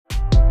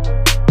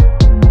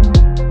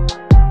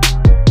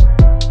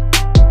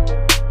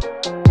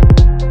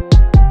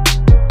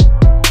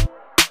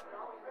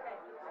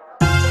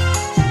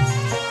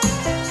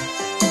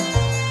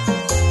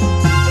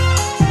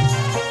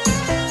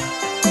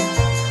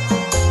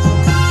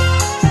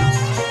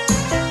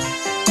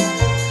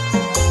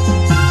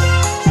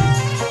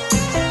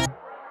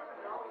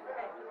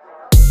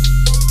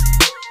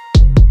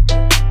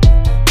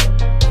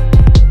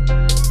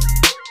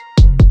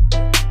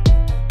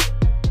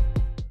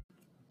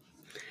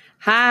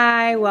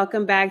Hi,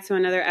 welcome back to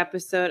another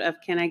episode of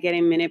Can I Get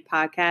a Minute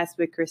podcast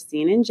with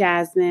Christine and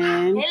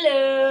Jasmine.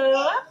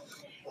 Hello.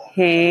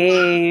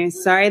 Hey,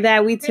 sorry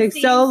that we took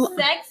so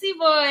sexy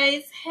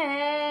voice.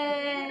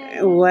 Hey.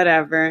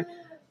 Whatever.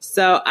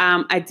 So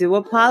I do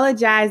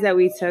apologize that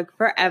we took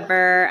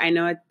forever. I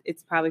know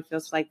it probably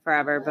feels like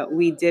forever, but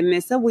we did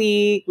miss a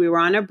week. We were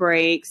on a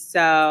break,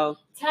 so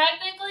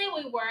technically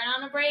we weren't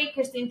on a break.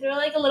 Christine threw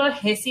like a little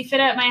hissy fit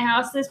at my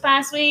house this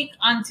past week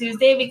on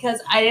Tuesday because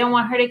I didn't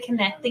want her to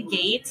connect the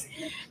gates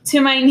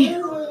to my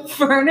new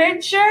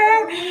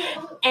furniture.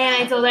 And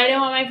I told her I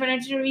didn't want my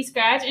furniture to be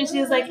scratched. And she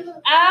was like,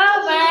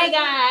 oh my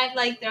God,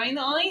 like throwing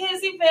the only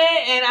hissy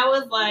fit. And I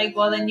was like,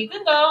 well, then you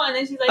can go. And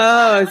then she's like,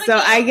 oh, so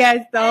go. I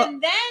guess so.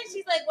 And then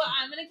she's like, well,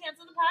 I'm going to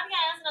cancel the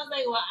podcast. And I was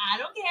like, well, I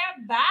don't care.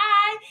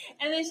 Bye.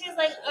 And then she's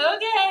like,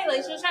 okay.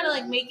 Like she was trying to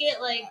like make it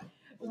like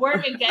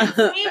work against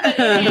me, but it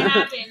didn't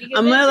happen.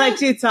 I'm going to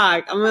let you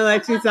talk. And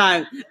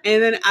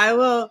then I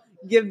will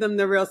give them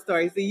the real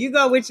story. So you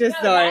go with your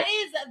story. That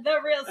is the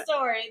real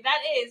story. That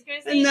is,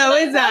 Christine. No,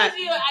 it's not.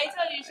 I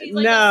told you she's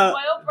like a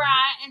spoiled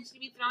brat, and she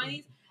be throwing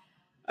these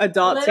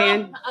adult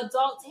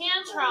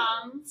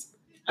tantrums.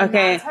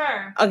 Okay. That's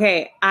her.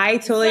 Okay. I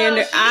totally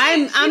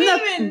understand. She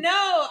didn't even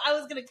know I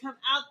was gonna come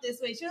out this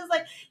way. She was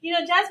like,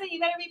 Jasmine, you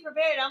better be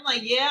prepared. I'm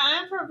like, yeah,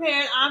 I'm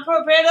prepared. I'm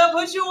prepared to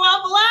put you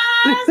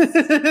on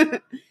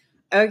blast.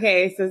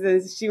 Okay, so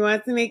since she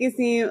wants to make it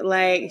seem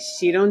like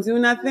she don't do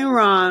nothing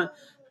wrong,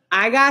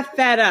 I got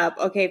fed up.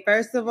 Okay,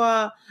 first of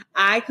all,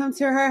 I come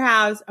to her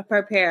house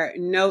prepared,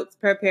 notes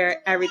prepared,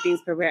 everything's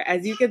prepared.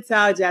 As you can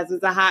tell,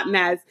 Jasmine's a hot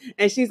mess,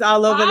 and she's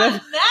all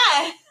over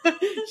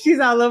she's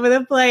all over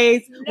the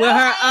place with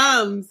her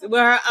ums.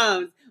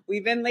 I've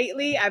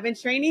been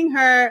training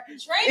her.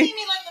 Training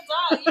me like a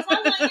dog. You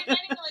sound like you're training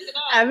me like a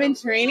dog. I've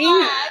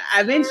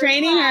been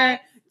training her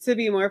to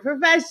be more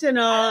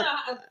professional.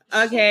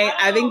 Okay,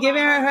 I've been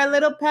giving her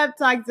little pep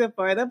talks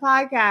before the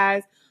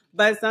podcast.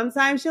 But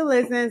sometimes she'll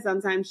listen,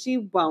 sometimes she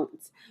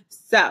won't.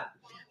 So,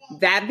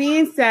 that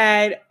being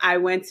said, I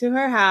went to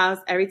her house.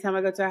 Every time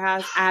I go to her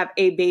house, I have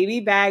a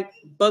baby bag,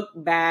 book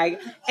bag,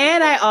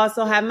 and I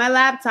also have my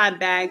laptop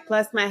bag,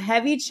 plus my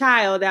heavy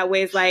child that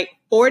weighs like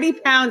 40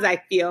 pounds, I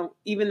feel,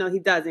 even though he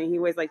doesn't. He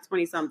weighs like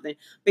 20-something,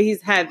 but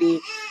he's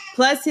heavy.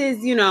 Plus his,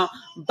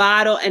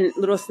 bottle and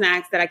little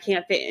snacks that I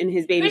can't fit in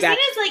his baby bag.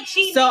 Is like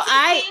she so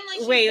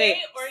wait.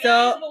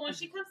 But when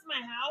she comes to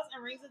my house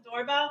and rings the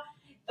doorbell,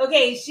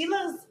 okay, she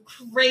looks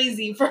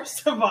crazy,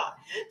 first of all.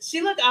 She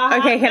looked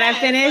okay, can I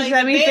finish? Like,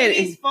 let me finish.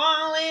 The baby's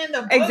falling.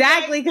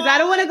 Exactly, because I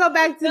don't want to go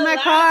back to my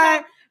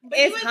car.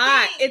 It's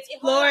hot. It's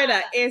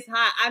Florida. It's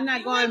hot. I'm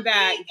not going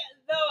back.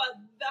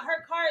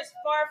 Her car is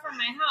far from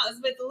my house,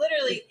 but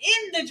literally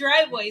in the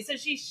driveway. So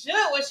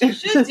what she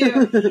should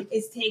do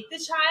is take the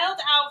child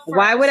out first.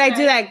 Why would I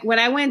do that? When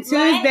I went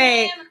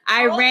Tuesday,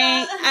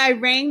 I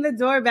rang the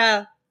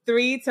doorbell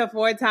 3 to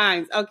 4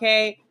 times,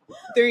 okay?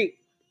 3.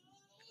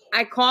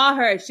 I call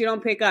her. She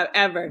don't pick up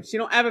ever. She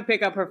don't ever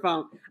pick up her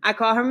phone. I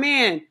call her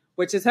man,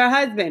 which is her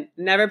husband.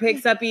 Never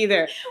picks up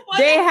either.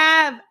 They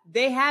have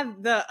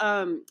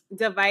the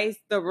device,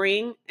 the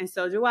Ring, and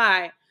so do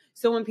I.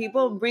 So when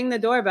people ring the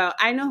doorbell,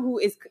 I know who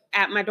is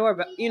at my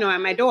doorbell,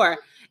 at my door.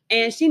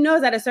 And she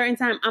knows at a certain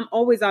time, I'm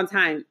always on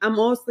time. I'm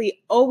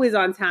mostly always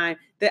on time,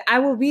 that I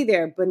will be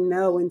there. But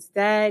no,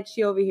 instead,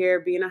 she over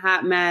here being a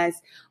hot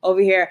mess, over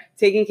here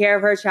taking care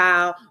of her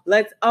child.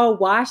 Let's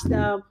wash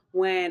them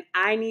when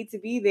I need to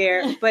be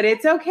there, but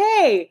it's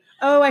okay.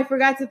 Oh, I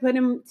forgot to put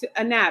him to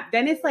a nap.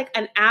 Then it's like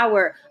an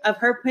hour of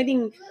her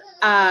putting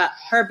her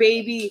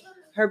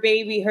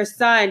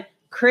son,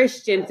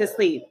 Christian, to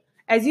sleep.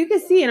 As you can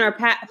see in our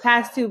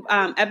past 2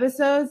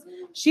 episodes,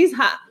 she's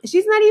hot.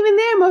 She's not even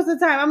there most of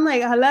the time. I'm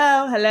like,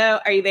 hello,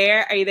 are you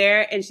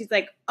there? And she's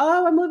like,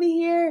 oh, I'm over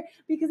here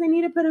because I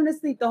need to put him to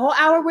sleep. The whole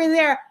hour we're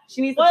there,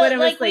 she needs to put him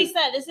to sleep. Like we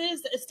said, this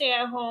is a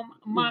stay-at-home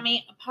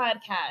mommy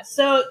podcast.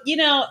 So,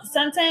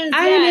 sometimes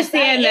I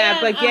understand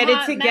that, but get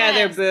it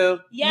together, mess.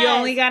 Boo. Yes. You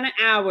only got an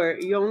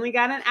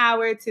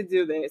hour. To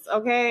do this,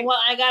 okay?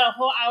 Well, I got a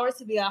whole hour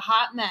to be a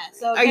hot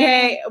mess,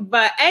 okay?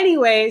 But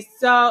anyway,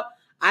 so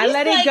I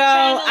let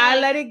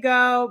it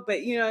go.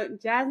 But,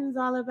 Jasmine's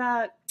all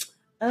about,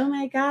 oh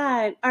my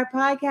God, our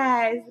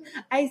podcast.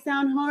 I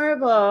sound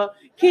horrible.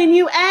 Can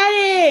you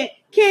edit?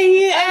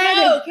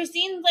 No,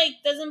 Christine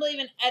doesn't believe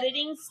in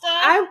editing stuff.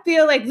 I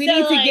feel like we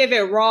need to give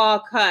it raw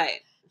cut.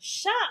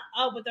 Shut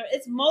up with her.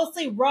 It's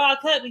mostly raw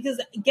cut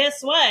because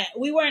guess what?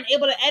 We weren't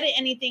able to edit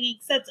anything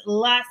except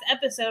last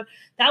episode.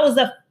 That was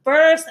the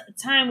first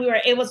time we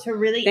were able to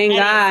really edit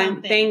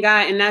something. Thank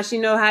God. And now she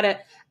knows how to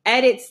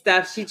edit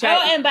stuff. She tried.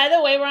 Oh, and by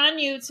the way, we're on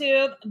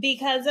YouTube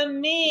because of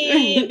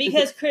me.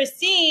 Because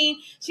Christine,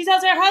 she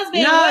tells her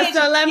husband.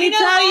 So let me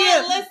tell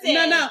you. Listen.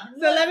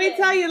 Let me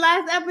tell you.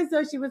 Last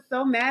episode, she was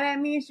so mad at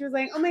me. She was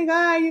like, "Oh my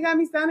God, you got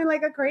me sounding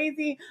like a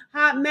crazy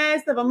hot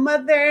mess of a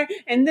mother."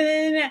 And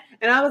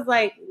I was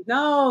like,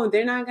 "No,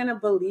 they're not gonna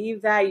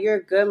believe that you're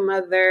a good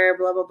mother."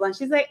 Blah blah blah.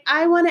 She's like,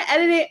 "I want to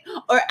edit it,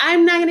 or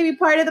I'm not gonna be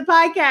part of the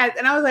podcast."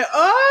 And I was like,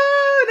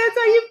 "Oh, that's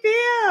how you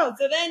feel."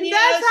 So then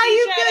that's how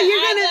you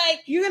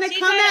feel. you're gonna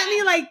come at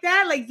me like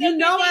that, like you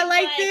know I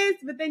like this,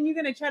 but then you're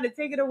gonna try to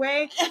take it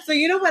away. So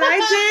you know what I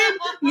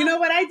did? You know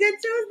what I did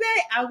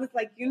Tuesday? I was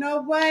like, you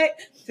know what?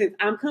 Since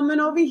I'm coming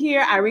over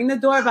here, I ring the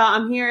doorbell.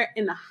 I'm here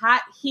in the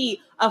hot heat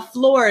of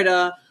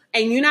Florida,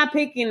 and you're not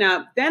picking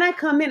up. Then I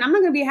come in. I'm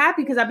not gonna be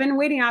happy because I've been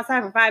waiting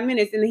outside for 5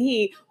 minutes in the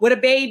heat with a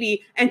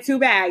baby and 2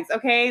 bags.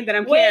 Okay, that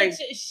I'm carrying.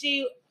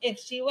 If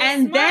she was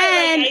and smart,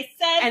 then like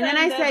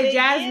I said,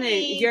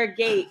 Jasmine, your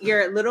gate,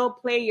 your little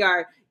play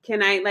yard,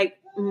 can I like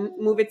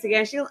move it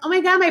together? She goes, oh my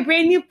God, my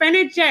brand new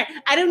furniture.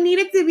 I don't need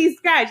it to be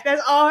scratched.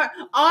 That's all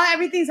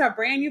everything's her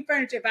brand new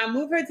furniture. If I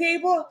move her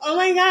table, oh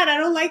my God, I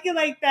don't like it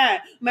like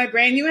that. My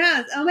brand new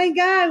house. Oh my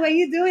God, why are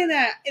you doing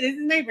that? This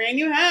is my brand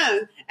new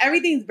house.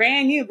 Everything's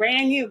brand new,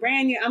 brand new,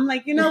 brand new. I'm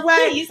like, you know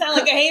what? You sound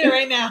like a hater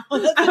right now.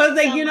 I was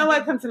like, you know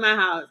what? Come to my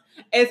house.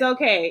 It's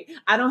okay.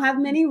 I don't have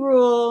many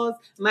rules.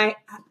 My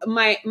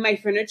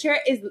furniture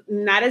is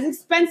not as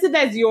expensive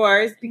as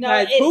yours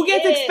because who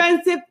gets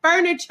expensive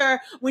furniture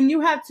when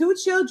you have 2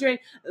 children?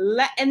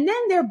 And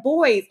then they're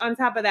boys on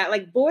top of that.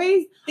 Like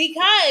boys.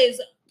 Because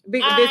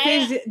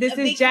this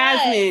is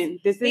Jasmine.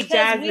 This is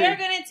Jasmine. We are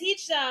going to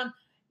teach them,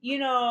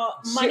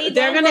 money.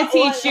 They're going to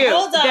teach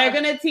you. They're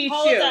going to teach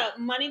you.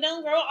 Money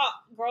don't grow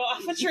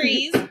off of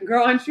trees.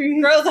 Grow on trees.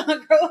 Grow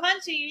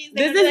on trees.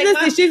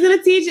 She's going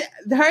to teach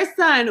her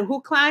son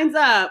who climbs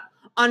up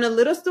on a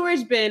little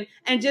storage bin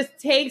and just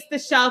takes the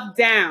shelf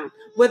down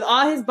with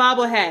all his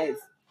bobbleheads.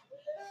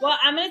 Well,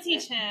 I'm going to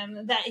teach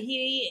him that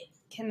he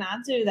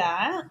cannot do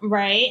that,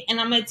 right? And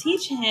I'm going to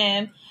teach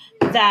him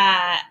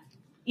that,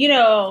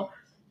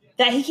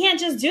 that he can't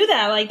just do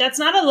that. Like, that's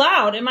not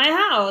allowed in my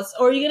house.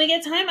 Or you're going to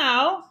get time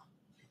out.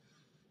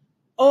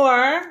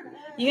 Or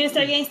you're going to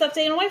start getting stuff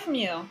taken away from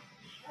you.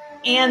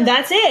 And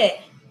that's it.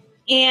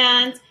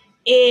 And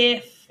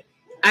if...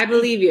 I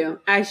believe you.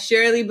 I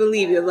surely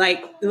believe you.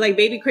 Like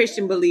baby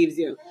Christian believes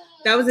you.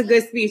 That was a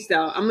good speech,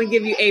 though. I'm going to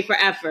give you A for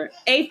effort.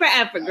 A for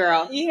effort,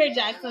 girl. You hear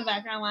Jackson in the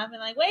background laughing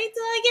like, wait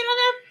till I get on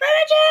that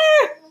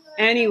furniture.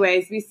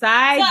 Anyways,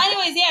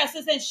 yeah.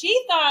 So then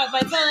she thought by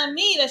telling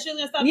me that she was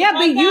going to stop the podcast.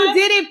 But you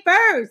did it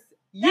first.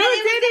 You did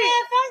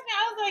it. Affect me.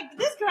 I was like,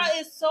 this girl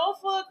is so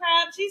full of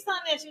crap. She's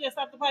telling me that she's going to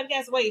stop the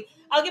podcast. Wait,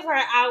 I'll give her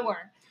an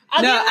hour. I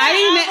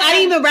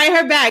didn't even write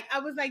her back. I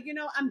was like,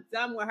 I'm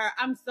done with her.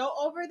 I'm so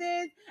over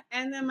this.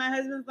 And then my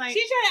husband's like,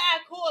 she's trying to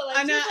act cool. Like,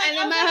 and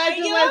then my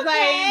husband was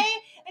like,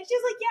 and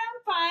she's like, yeah,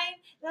 I'm fine.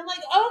 And I'm like,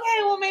 okay,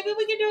 well, maybe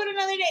we can do it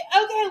another day.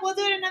 Okay, we'll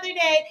do it another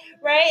day,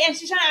 right? And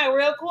she's trying to act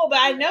real cool, but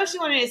I know she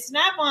wanted to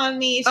snap on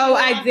me.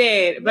 I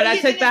did, but I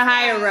took the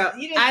higher road.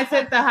 I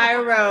took the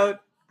higher road.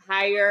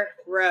 Higher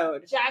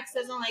road. Jax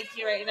doesn't like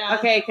you right now.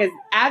 Okay, because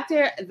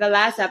after the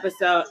last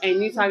episode,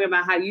 and you talking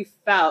about how you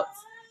felt,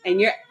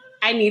 and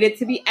I needed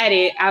to be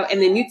edited out,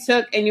 and then you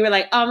were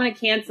like, oh, I'm going to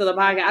cancel the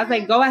podcast. I was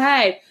like, go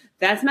ahead.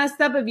 That's messed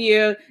up of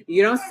you.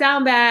 You don't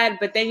sound bad,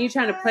 but then you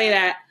trying to play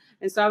that.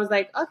 And so I was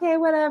like, okay,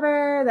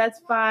 whatever. That's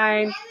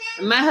fine.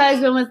 And my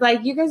husband was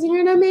like, you guys are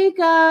going to make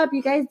up.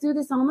 You guys do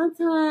this all the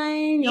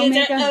time. You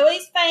guys are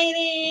always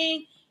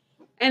fighting.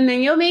 And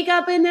then you'll make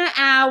up in an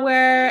hour.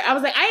 I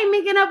was like, I ain't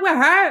making up with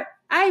her.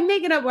 I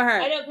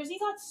know, because he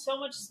got so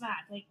much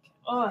smack. Like,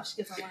 she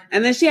gets on one.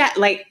 And then she had,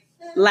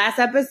 last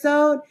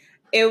episode,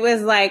 it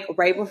was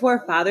right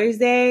before Father's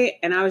Day,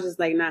 and I was just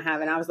not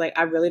having. I was like,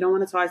 I really don't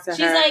want to talk to her.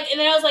 She's like, and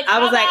then I was like,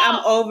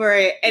 I'm over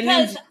it. And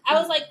because I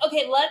was like,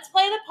 okay, let's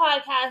play the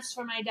podcast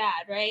for my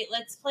dad, right?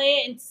 Let's play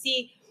it and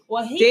see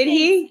what he did.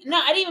 He? No,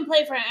 I didn't even play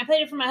it for him. I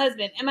played it for my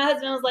husband, and my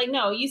husband was like,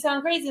 no, you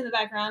sound crazy in the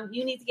background.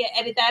 You need to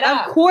edit that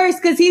out. Of course,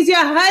 because he's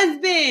your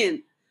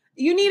husband.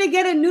 You need to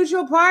get a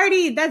neutral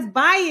party. That's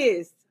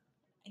biased.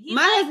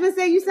 My husband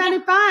said you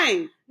sounded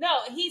fine.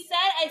 No, he said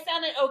I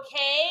sounded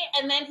okay,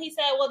 and then he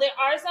said, well, there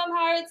are some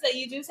parts that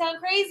you do sound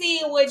crazy,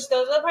 which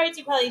those are the parts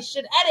you probably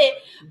should edit,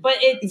 but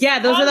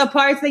those are the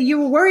parts that you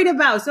were worried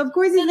about. So, of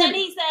course, then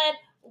he said,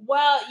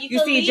 well, you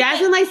see,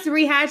 Jasmine likes to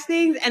rehash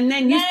things, and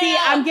then you see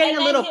I'm getting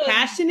a little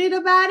passionate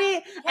about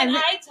it. Can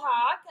I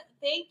talk?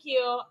 Thank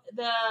you.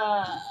 The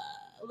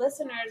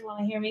listeners want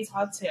to hear me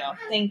talk too.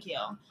 Thank you.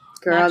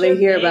 Girl, they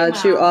hear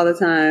about you all the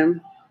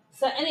time.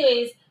 So,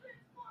 anyways,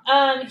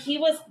 he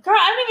was, girl,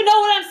 I don't even know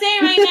what I'm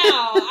saying right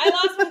now. I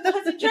lost my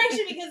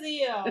concentration because of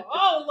you.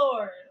 Oh,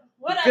 Lord.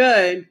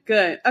 Whatever.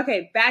 Good.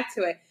 Okay, back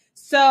to it.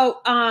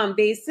 So,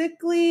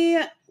 basically,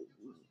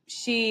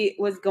 she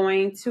was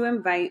going to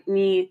invite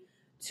me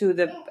to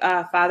the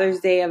Father's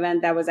Day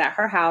event that was at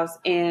her house,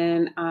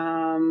 and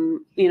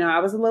I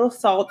was a little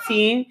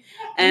salty.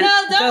 And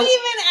no, don't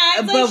even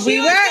act like but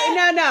we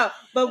were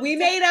but we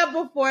made up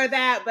before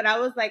that. But I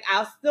was like,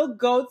 I'll still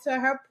go to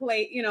her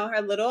plate,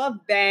 her little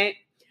event.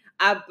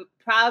 I'll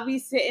probably be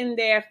sitting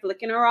there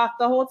flicking her off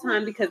the whole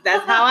time because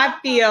that's how I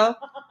feel.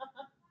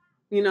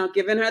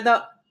 Giving her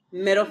the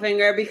middle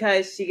finger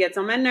because she gets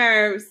on my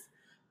nerves.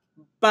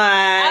 But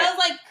I was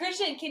like,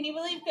 Christian, can you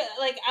believe?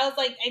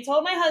 I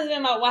told my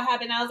husband about what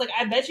happened. I was like,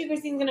 I bet you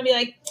Christine's gonna be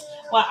like,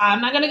 well, I'm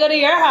not gonna go to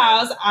your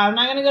house. I'm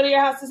not gonna go to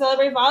your house to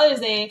celebrate Father's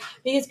Day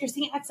because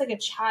Christine acts like a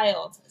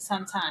child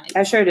sometimes.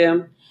 I sure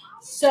do.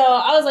 So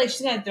I was like,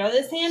 she's going to throw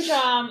this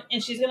tantrum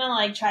and she's going to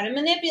like try to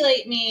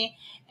manipulate me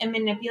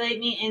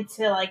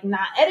into like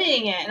not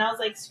editing it. And I was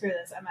like, screw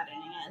this, I'm editing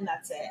it and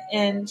that's it.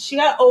 And she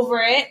got over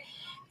it.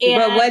 And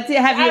but what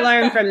have you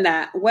learned from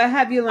that? What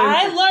have you learned?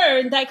 I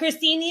learned that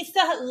Christine needs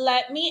to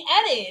let me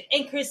edit.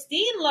 And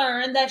Christine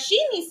learned that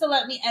she needs to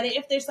let me edit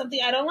if there's something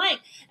I don't like.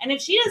 And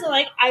if she doesn't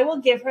like, I will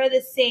give her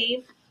the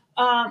same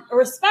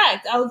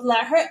respect. I would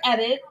let her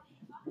edit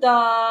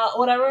the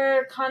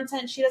whatever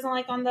content she doesn't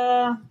like on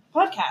the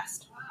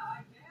podcast.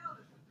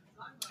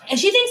 And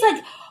she thinks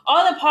like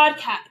all the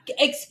podcast.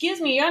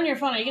 Excuse me, you're on your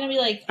phone. Are you gonna be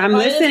like? I'm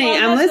listening.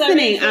 I'm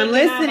listening. I'm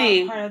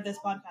listening. Part of this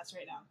podcast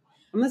right now.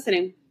 I'm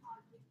listening.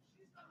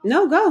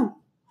 No, go.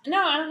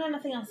 No, I don't have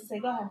nothing else to say.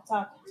 Go ahead,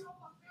 talk.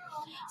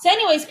 So,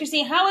 anyways,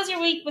 Christine, how was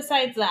your week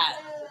besides that?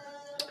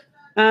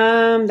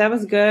 That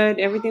was good.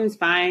 Everything was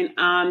fine.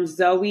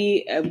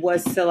 Zoe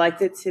was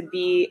selected to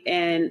be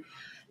in.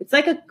 It's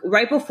like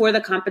right before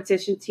the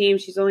competition team.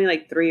 She's only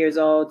like 3 years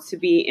old to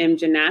be in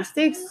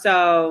gymnastics.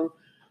 So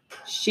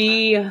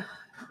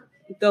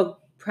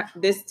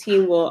this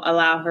team will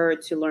allow her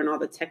to learn all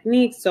the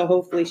techniques. So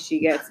hopefully she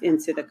gets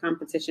into the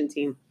competition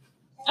team.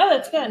 Oh,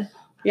 that's good.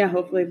 Yeah,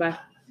 hopefully by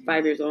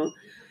 5 years old.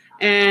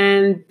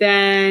 And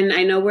then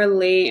I know we're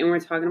late and we're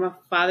talking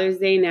about Father's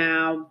Day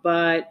now,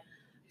 but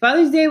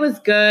Father's Day was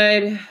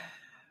good.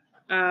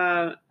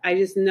 I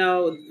just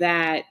know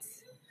that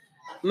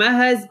my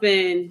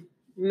husband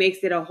makes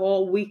it a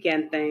whole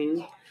weekend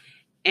thing.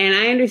 And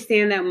I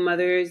understand that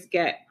mothers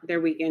get their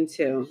weekend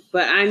too.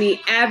 But I mean,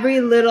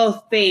 every little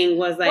thing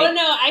was like... Well,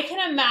 no, I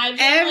can imagine.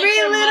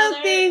 Every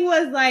little thing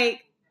was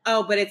like,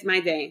 oh, but it's my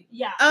day.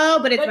 Yeah. Oh,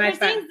 but it's my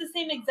Christine's the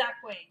same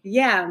exact way.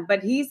 Yeah,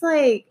 but he's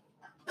like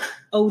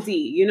OD.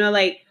 You know,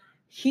 like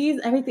he's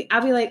everything.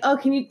 I'll be like, oh,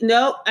 can you?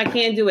 Nope, I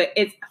can't do it.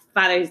 It's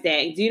Father's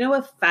Day. Do you know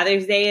what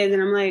Father's Day is?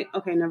 And I'm like,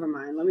 okay, never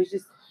mind. Let me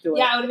just do it.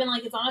 Yeah, it would have been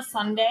like, it's on a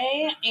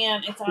Sunday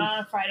and it's on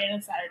a Friday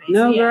and a Saturday.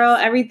 No, so girl,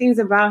 everything's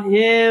about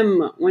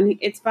him. When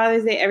it's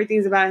Father's Day,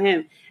 everything's about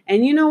him.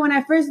 And you know, when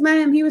I first met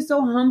him, he was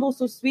so humble,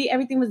 so sweet.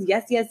 Everything was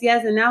yes, yes,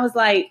 yes. And now it's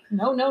like,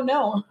 no, no,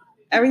 no.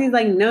 Everything's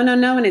like, no, no,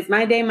 no. And it's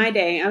my day, my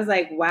day. I was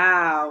like,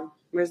 wow,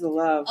 where's the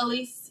love? At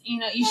least, you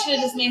know, you should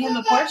have just made him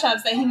the pork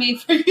chops that he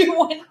made for you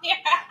one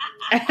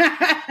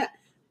year.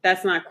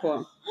 That's not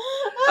cool.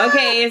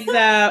 Okay,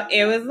 so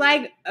it was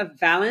like a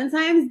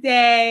Valentine's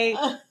Day.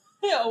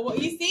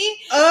 You see?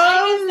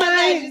 Oh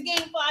my! She's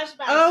getting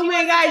flashbacks. Oh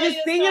my God! Just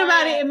thinking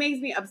about it, it makes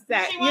me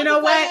upset. You know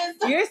what?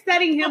 You're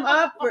setting him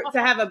up to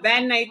have a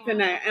bad night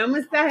tonight. I'm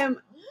gonna set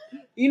him.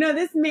 You know,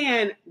 this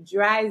man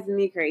drives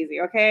me crazy.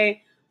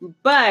 Okay,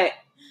 but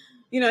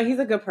you know he's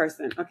a good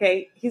person.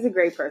 Okay, he's a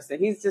great person.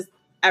 He's just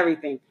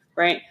everything,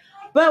 right?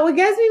 But what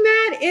gets me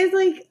mad is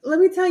like, let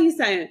me tell you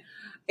something.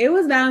 It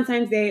was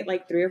Valentine's Day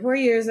like 3 or 4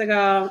 years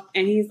ago.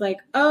 And he's like,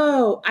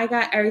 oh, I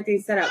got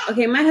everything set up.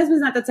 Okay, my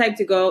husband's not the type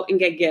to go and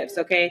get gifts,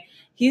 okay?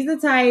 He's the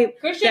type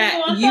Christian,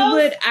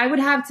 that I would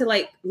have to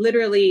like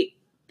literally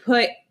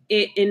put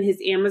it in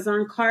his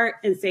Amazon cart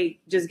and say,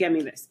 just get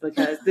me this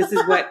because this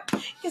is what.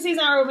 Because he's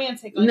not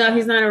romantic. Like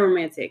he's not a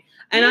romantic.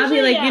 And usually, I'll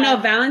be like, you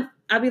know,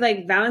 I'll be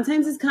like,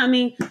 Valentine's is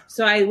coming,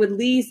 so I would at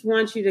least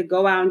want you to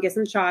go out and get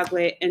some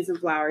chocolate and some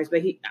flowers.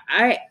 But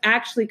I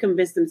actually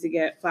convinced him to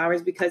get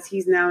flowers because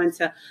he's now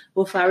into,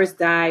 well, flowers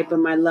die, but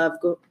my love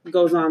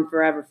goes on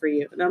forever for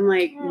you. And I'm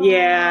like,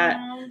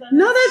 yeah.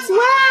 No, that's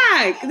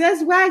whack.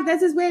 That's whack.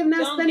 That's his way of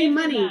not spending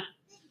money.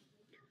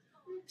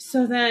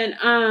 So then,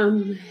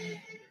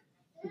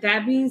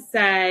 that being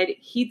said,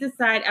 he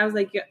decided, I was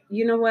like,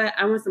 you know what?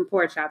 I want some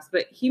pork chops.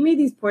 But he made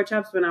these pork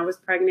chops when I was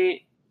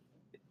pregnant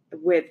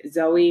with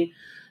Zoe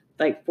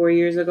like 4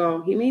 years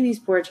ago. He made these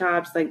pork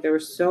chops. Like, they were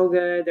so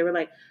good. They were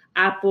like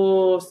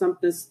apple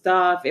something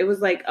stuff. It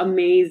was like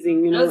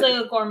amazing. You know, it was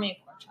like a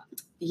gourmet pork chop.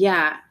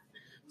 Yeah.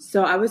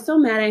 So I was so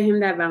mad at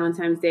him that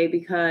Valentine's Day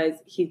because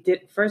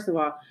first of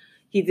all,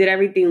 he did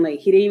everything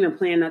late. He didn't even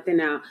plan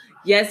nothing out.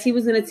 Yes, he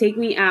was going to take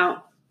me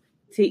out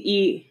to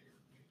eat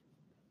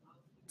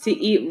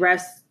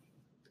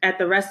at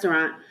the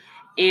restaurant.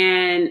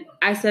 And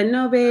I said,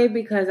 no, babe,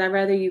 because I'd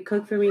rather you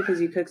cook for me because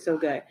you cook so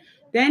good.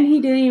 Then he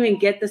didn't even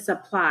get the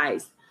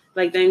supplies,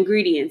 like the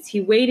ingredients. He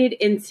waited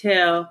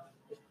until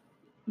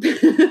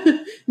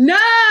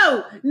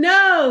No.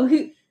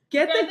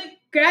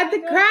 Grab the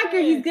cracker.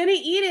 He's gonna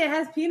eat it. It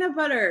has peanut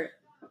butter.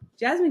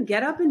 Jasmine,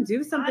 get up and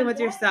do something with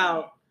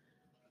yourself.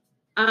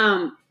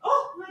 Oh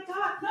my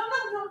God. No.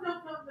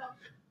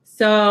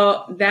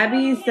 So that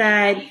being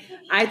said,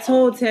 I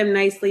told him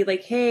nicely,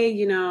 like, hey,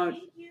 you know,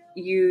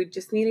 you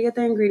just need to get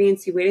the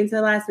ingredients. He waited until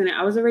the last minute.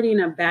 I was already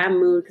in a bad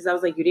mood because I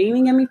was like, you didn't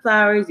even get me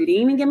flowers. You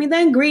didn't even get me the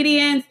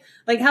ingredients.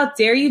 Like, how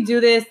dare you do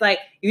this? Like,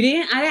 I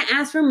didn't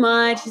ask for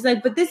much. He's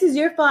like, but this is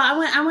your fault.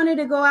 I wanted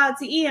to go out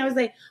to eat. I was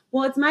like,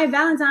 well, it's my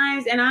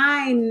Valentine's and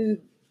I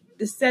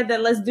said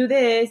that let's do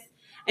this.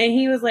 And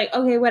he was like,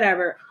 okay,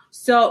 whatever.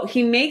 So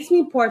he makes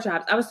me pork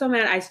chops. I was so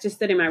mad. I just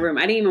stood in my room.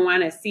 I didn't even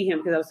want to see him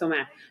because I was so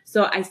mad.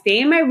 So I stay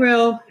in my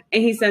room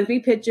and he sends me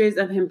pictures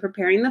of him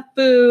preparing the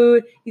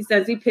food. He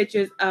sends me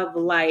pictures of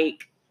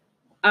like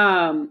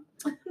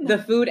the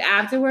food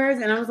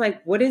afterwards, and I was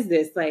like, "What is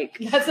this? Like,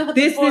 That's not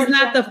this the is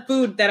not pork the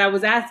food that I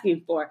was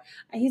asking for."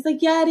 And he's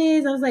like, "Yeah, it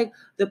is." I was like,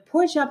 "The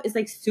pork chop is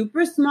like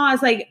super small.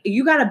 It's like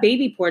you got a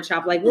baby pork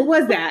chop. Like, what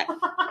was that?"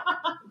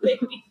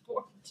 Baby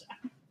pork chop.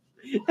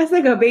 That's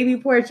like a baby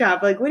pork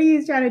chop. Like, what are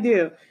you trying to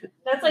do?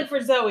 That's like for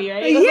Zoe,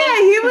 right? Yeah,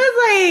 he was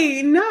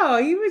like, no,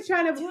 he was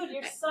trying to. Dude,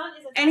 your son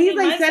is. And he's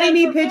like sending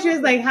me pictures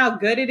food. like how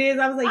good it is.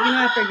 I was like, you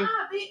know, I forget.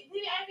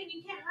 Baby Ivan,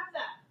 you can't have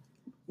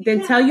that.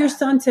 Then tell your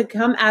son to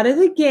come out of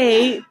the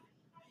gate.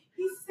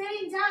 He's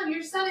sitting down.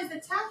 Your son is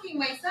attacking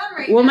my son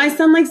right now. Well, my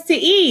son likes to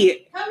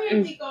eat. Come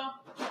here, Tico.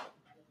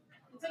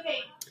 It's okay.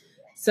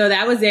 So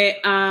that was it.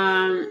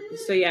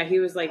 So yeah, he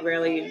was like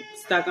really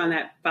stuck on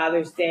that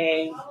Father's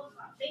Day.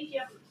 Thank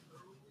you.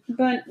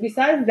 But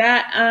besides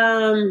that,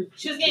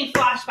 she was getting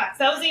flashbacks.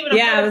 That was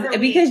even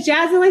because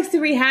Jasmine likes to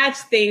rehash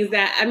things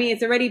that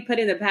it's already put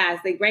in the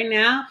past. Like right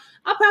now,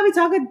 I'll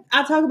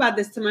talk about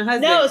this to my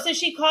husband. No, so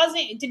she calls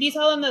me. Did you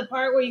tell him the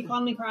part where you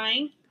called me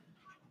crying?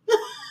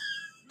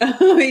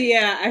 Oh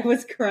yeah, I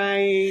was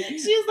crying.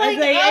 She's like,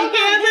 I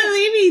can't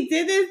believe he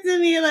did this to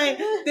me. Like,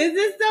 this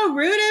is so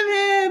rude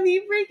of him. He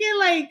freaking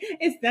like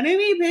is sending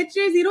me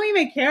pictures. He don't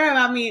even care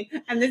about me.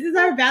 And this is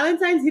our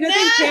Valentine's. He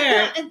doesn't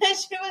care. And then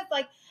she was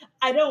like,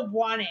 I don't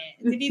want it.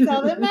 Did you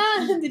tell him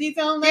that? Did you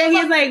tell him that?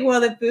 Yeah, he's like,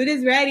 well, the food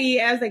is ready.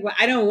 I was like, well,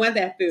 I don't want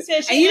that food.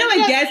 So she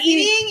ended up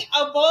eating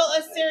a bowl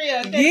of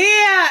cereal.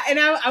 Yeah, and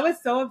I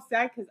was so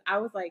upset because I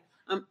was like,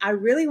 I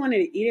really wanted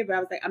to eat it, but I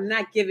was like, I'm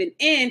not giving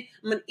in.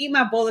 I'm going to eat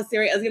my bowl of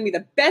cereal. It's going to be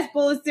the best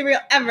bowl of cereal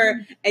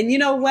ever. And you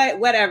know what?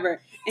 Whatever.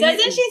 And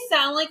doesn't she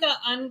sound like an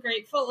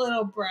ungrateful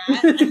little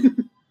brat?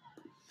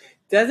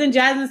 Doesn't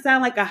Jasmine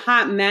sound like a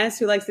hot mess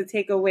who likes to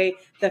take away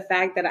the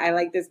fact that I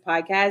like this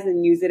podcast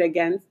and use it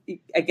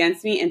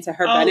against me and to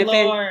her benefit?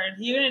 Oh, Lord.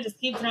 You're going to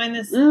just keep throwing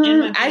this in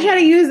my face. I try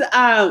to use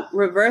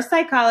reverse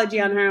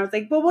psychology on her. I was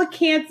like, but we'll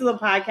cancel the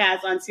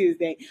podcast on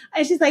Tuesday.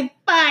 And she's like,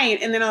 fine.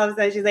 And then all of a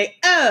sudden she's like,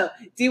 oh,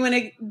 do you want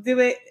to do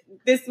it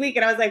this week?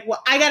 And I was like,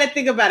 well, I got to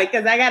think about it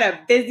because I got a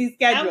busy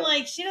schedule. I'm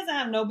like, she doesn't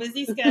have no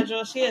busy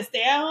schedule. She is a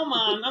stay-at-home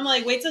mom. I'm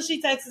like, wait till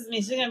she texts me.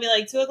 She's going to be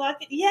like, 2 o'clock?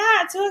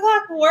 Yeah, 2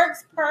 o'clock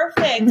works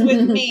perfect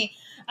with me.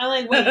 I'm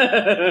like,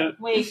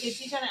 wait, is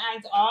she trying to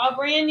act all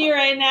brand new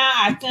right now?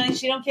 Acting like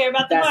she don't care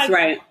about the podcast? That's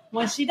right.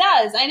 Well, she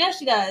does. I know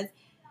she does.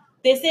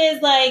 This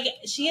is like,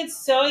 she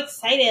gets so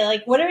excited.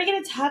 Like, what are we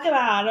going to talk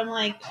about? I'm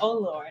like, oh,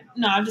 Lord.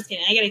 No, I'm just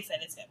kidding. I get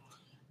excited too.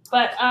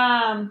 But,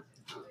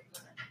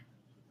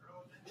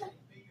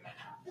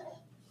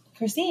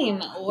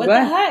 Christine, what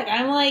the heck?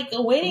 I'm like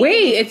waiting.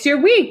 Wait, it's your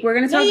week. We're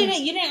gonna talk. No,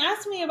 you didn't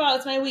ask me about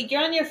it's my week.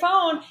 You're on your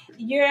phone.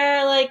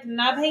 You're like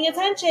not paying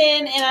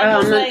attention, and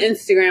I'm on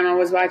Instagram. I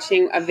was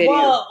watching a video.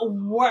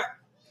 Well,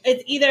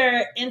 it's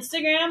either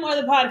Instagram or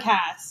the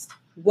podcast.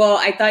 Well,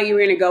 I thought you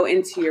were gonna go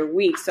into your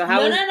week. So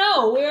how?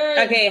 No.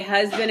 We're okay.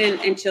 Husband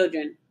and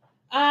children.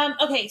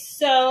 Okay.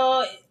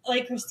 So,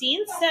 like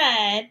Christine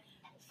said,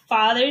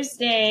 Father's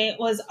Day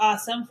was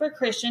awesome for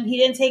Christian. He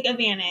didn't take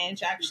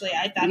advantage, actually.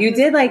 I thought you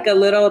did like a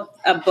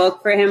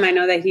book for him. I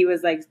know that he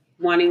was like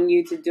wanting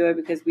you to do it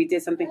because we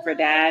did something for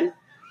Dad.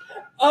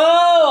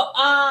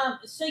 Oh,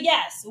 so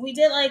yes, we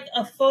did like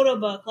a photo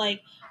book.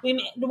 Like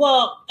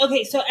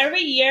so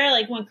every year,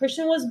 like when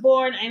Christian was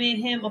born, I made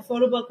him a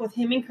photo book with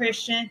him and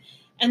Christian.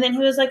 And then he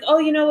was like, oh,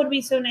 you know, it would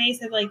be so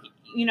nice if like,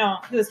 you know,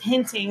 he was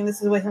hinting,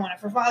 this is what he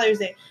wanted for Father's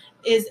Day,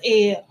 is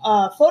a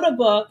photo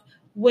book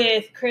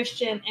with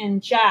Christian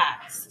and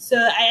Jax. So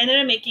I ended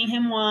up making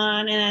him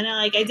one, and then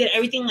I did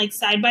everything like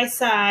side by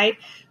side,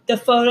 the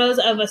photos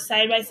of a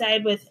side by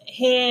side with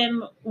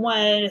him,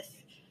 with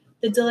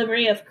the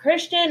delivery of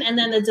Christian, and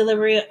then the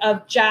delivery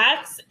of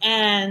Jax,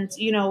 and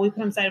you know we put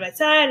them side by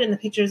side, and the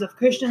pictures of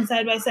Christian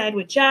side by side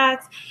with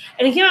Jax,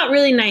 and it came out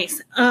really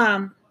nice,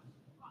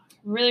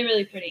 really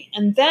really pretty.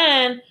 And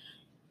then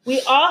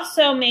we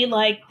also made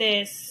like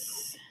this.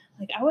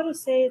 Like I would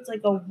say it's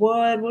like a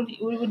wood. What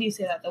would you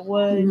say that? The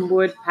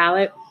wood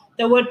palette.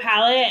 The wood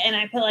palette, and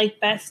I put like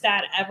best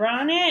dad ever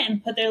on it,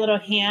 and put their little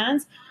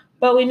hands.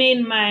 But we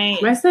made my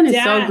son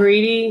is so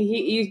greedy.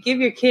 You give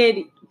your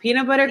kid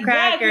peanut butter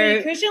cracker,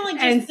 yeah, Christian like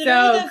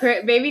just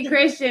baby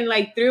Christian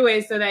like threw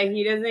it so that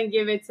he doesn't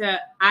give it to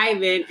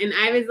Ivan, and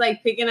Ivan's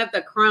like picking up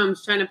the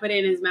crumbs trying to put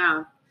it in his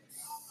mouth.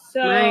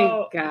 So,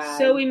 my God.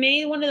 So we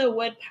made one of the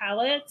wood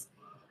palettes,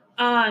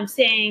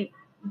 saying.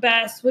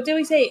 Best, what did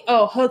we say?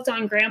 Oh, hooked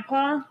on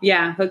grandpa.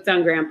 Yeah, hooked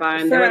on grandpa,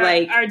 and they were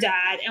like our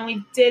dad, and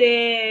we did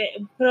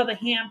it. Put all the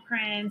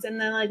handprints, and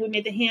then like we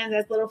made the hands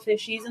as little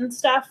fishies and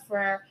stuff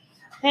for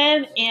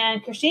him.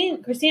 And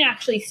Christine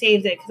actually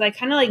saved it because I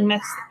kind of like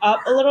messed up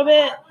a little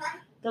bit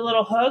the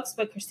little hooks,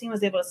 but Christine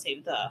was able to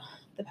save the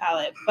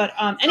palette. But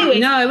anyway,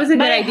 no, it was a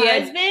good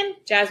idea. Husband,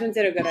 Jasmine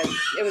did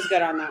it was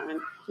good on that one.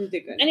 She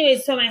did good.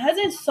 Anyways, so my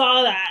husband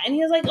saw that and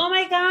he was like, "Oh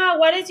my God,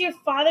 why does your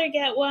father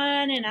get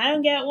one and I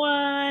don't get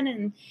one?"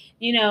 And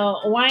you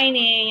know,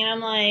 whining. And I'm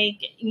like,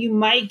 "You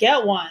might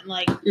get one.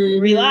 Like,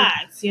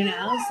 relax, you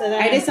know." So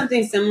then, I did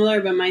something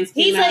similar, but mine's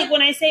he's like,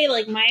 when I say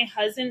like my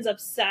husband's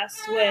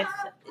obsessed with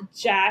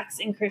Jax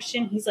and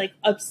Christian, he's like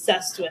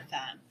obsessed with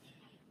them.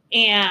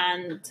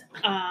 And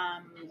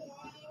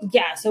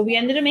yeah, so we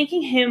ended up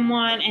making him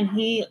one, and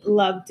he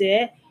loved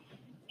it.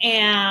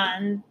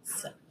 And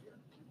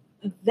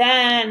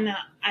then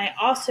I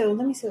also,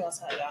 let me see what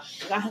else I got.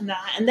 I got him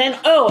that. And then,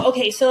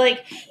 okay. So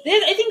like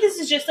this, I think this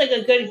is just like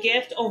a good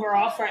gift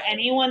overall for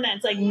anyone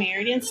that's like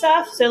married and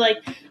stuff. So like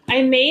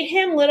I made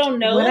him little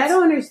notes. What I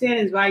don't understand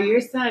is why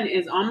your son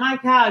is on my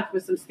couch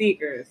with some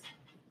sneakers.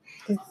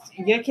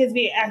 Your kids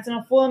be acting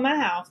a fool in my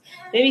house.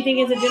 They be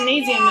thinking it's a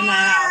gymnasium in my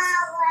house.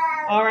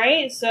 All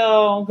right.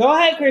 So go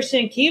ahead,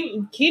 Christian.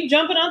 Keep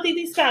jumping on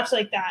these couch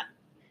like that.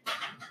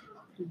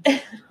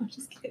 I'm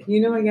just kidding. You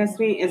know what gets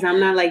me is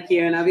I'm not like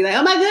you, and I'll be like,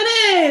 oh my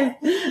goodness,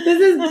 this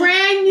is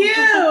brand new.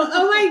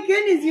 Oh my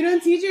goodness, you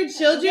don't teach your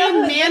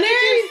children manners?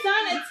 Your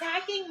son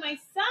attacking my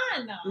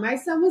son. My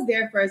son was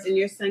there first, and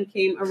your son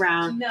came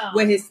around No.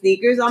 with his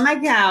sneakers on my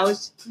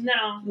couch.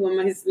 No.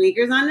 With his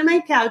sneakers on my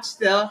couch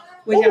still,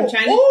 which I'm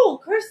trying to... Oh,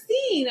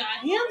 Christine,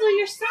 handle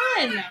your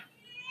son.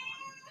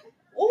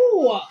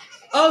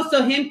 Oh,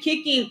 so him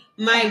kicking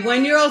my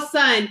 1-year-old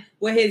son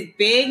with his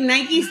big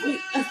Nike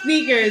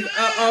sneakers.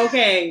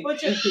 Okay.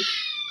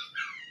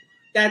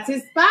 That's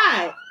his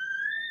spot.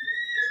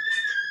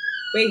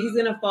 Wait, he's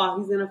gonna fall.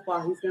 He's gonna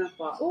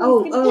fall.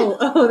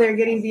 Oh, they're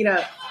getting beat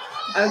up.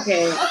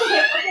 Okay.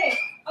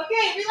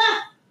 Okay,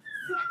 relax.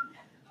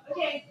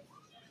 Okay.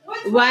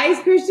 Why is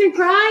Christian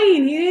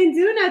crying? He didn't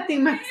do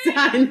nothing, my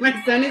son.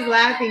 My son is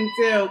laughing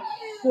too.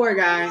 Poor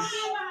guy.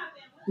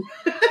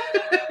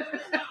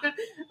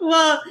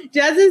 Well,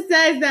 Justin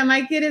says that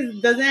my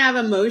kid doesn't have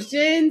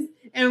emotions.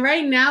 And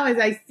right now, as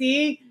I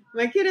see,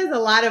 my kid has a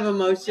lot of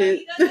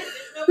emotions.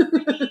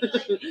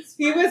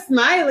 He was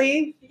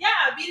smiling. Yeah,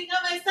 beating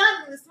up my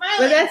son and smiling.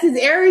 But that's his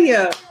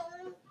area.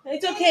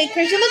 It's okay,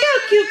 Christian. Look how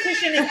cute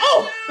Christian is.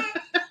 Oh!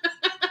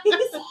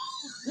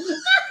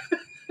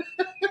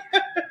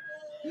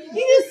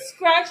 He just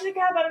scratched the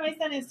crap out of my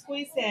son and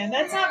squeezed him.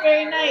 That's not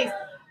very nice.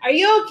 Are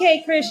you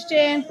okay,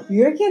 Christian?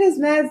 Your kid is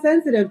mad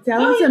sensitive.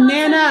 Tell him to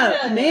man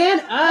up.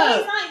 Man up. No,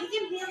 he's not. He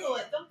can handle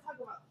it. Don't talk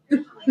about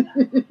it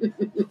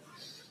like that.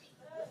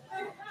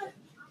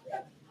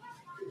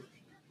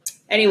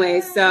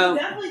 Anyway, so... He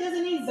definitely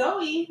doesn't need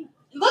Zoe.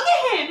 Look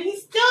at him.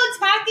 He's still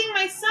attacking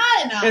my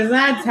son. It's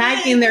not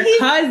attacking. They're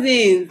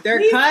cousins.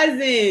 They're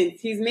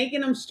cousins. He's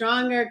making them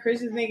stronger.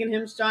 Christian's making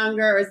him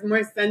stronger, or is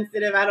more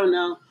sensitive. I don't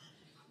know.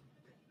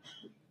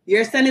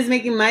 Your son is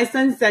making my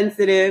son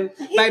sensitive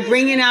by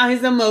bringing out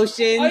his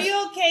emotions. Are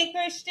you okay,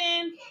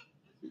 Christian?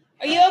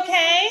 Are you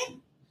okay?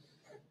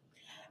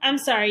 I'm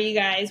sorry, you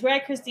guys. We're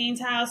at Christine's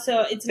house,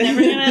 so it's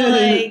never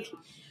gonna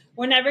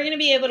we're never gonna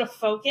be able to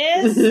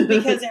focus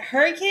because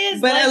her kids.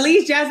 But at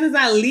least Jasmine's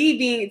not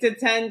leaving to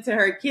tend to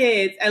her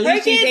kids. At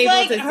least she's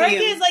able to see her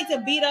kids like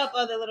to beat up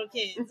other little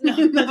kids. No,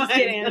 I'm just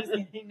kidding. I'm just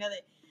kidding.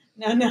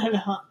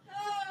 No.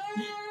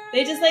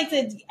 They just like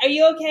to. Are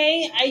you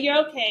okay? You're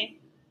okay.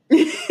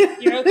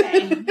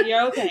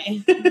 You're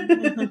okay.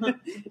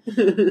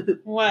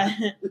 What?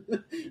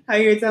 How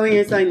you're telling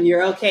your son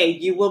you're okay.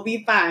 You will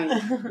be fine.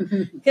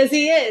 Because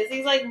he is.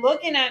 He's like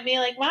looking at me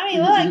like, Mommy,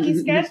 look, he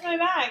scratched my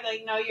back.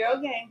 Like, no, you're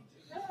okay.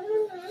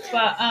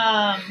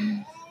 But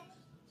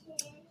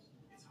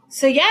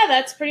so yeah,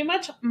 that's pretty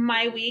much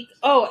my week.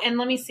 Oh, and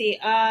let me see.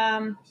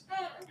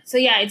 So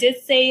yeah, I did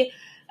say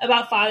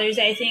about Father's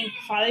Day. I think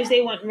Father's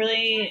Day went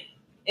really.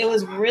 It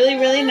was really,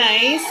 really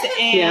nice,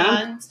 and.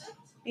 Yeah.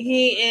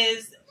 He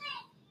is.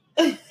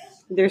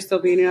 They're still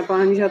beating up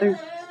on each other?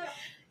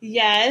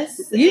 Yes.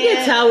 You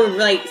can tell we're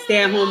like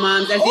stay-at-home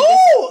moms.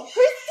 Oh,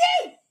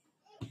 Christine!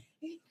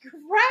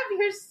 Grab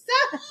your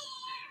son.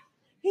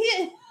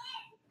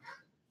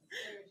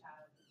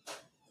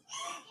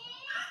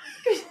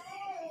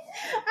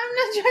 I'm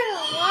not trying to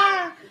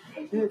laugh.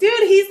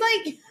 Dude, he's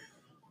like...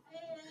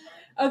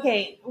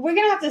 Okay, we're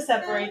going to have to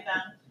separate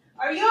them.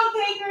 Are you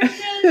okay,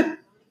 Christian?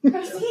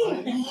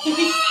 Christine.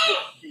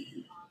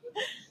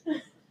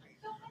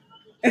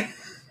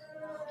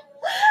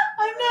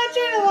 I'm not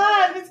trying to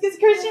laugh. It's because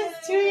Christian's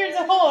 2 years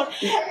old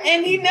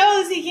and he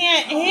knows he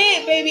can't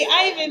hit baby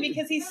Ivan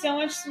because he's so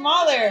much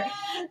smaller.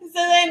 So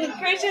then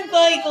Christian's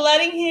like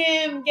letting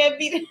him get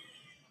beat.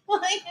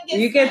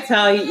 You can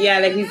tell,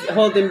 that he's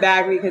holding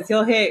back because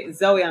he'll hit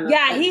Zoe on the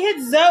Yeah, he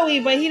hits Zoe,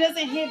 but he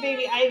doesn't hit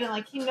baby Ivan.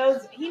 Like he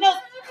knows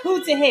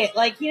who to hit.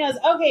 Like he knows,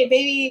 okay,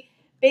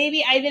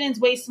 baby Ivan is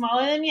way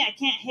smaller than me. I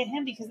can't hit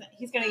him because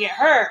he's gonna get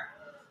hurt.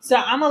 So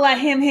I'm going to let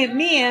him hit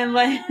me and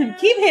let him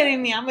keep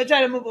hitting me. I'm going to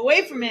try to move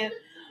away from him.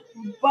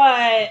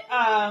 But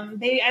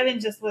baby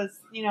Ivan just was,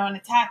 in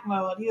attack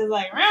mode. He was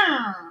like,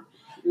 Rawr.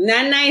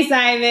 Not nice,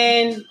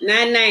 Ivan.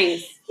 Not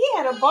nice. He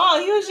had a ball.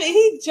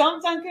 He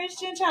jumped on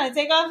Christian trying to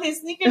take off his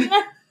sneakers.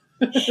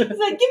 He's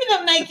like, give me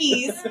them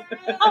Nikes.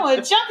 I'm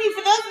going to jump you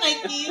for those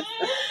Nikes.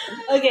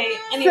 Okay.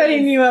 Anyways.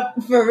 Setting you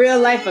up for real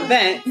life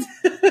events.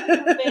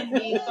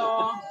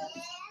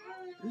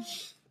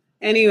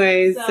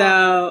 Anyways,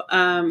 so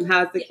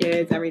how's the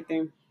kids,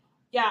 everything?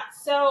 Yeah,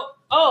 so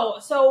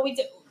we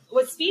did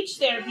with speech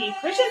therapy.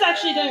 Christian's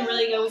actually doing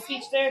really good with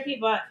speech therapy,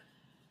 but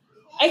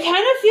I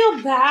kind of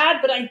feel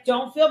bad, but I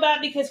don't feel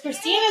bad because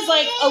Christine is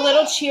like a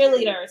little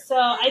cheerleader. So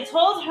I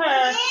told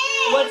her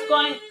what's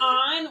going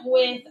on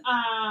with,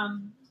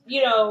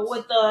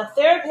 with the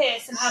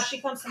therapist and how she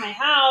comes to my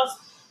house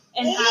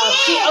and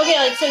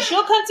how so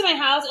she'll come to my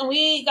house and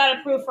we got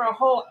approved for a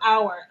whole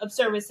hour of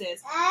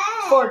services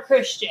for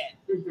Christian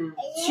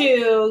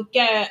to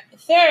get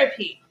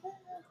therapy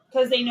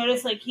because they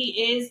noticed like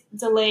he is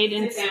delayed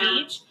in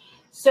speech.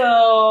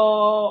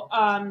 So,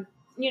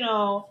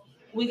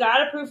 we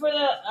got approved for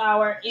the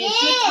hour.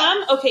 If you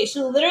come,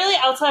 she'll literally,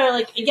 I'll tell her,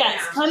 like,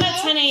 yes, come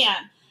at 10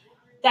 a.m.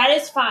 That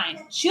is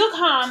fine. She'll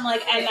come,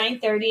 like, at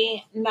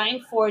 9:30,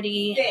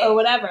 9:40, or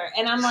whatever.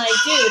 And I'm like,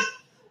 dude,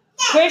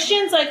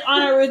 Christian's, like,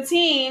 on a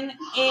routine,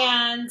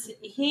 and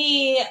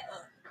he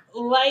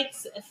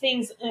likes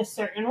things in a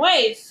certain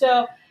way.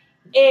 So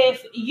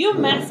if you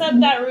mess up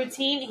that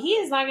routine, he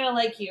is not going to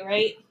like you,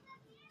 right?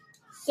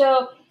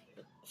 So,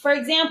 for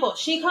example,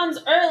 she comes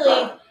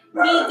early. He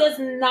does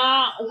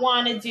not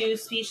want to do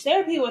speech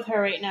therapy with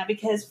her right now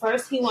because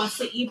first he wants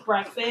to eat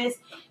breakfast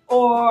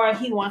or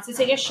he wants to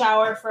take a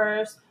shower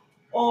first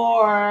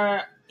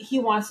or he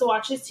wants to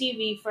watch his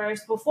TV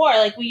first before.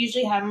 Like, we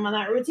usually have him on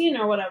that routine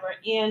or whatever.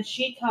 And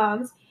she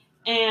comes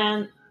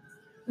and,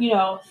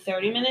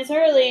 30 minutes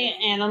early.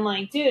 And I'm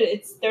like, dude,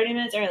 it's 30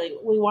 minutes early.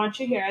 We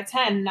want you here at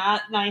 10,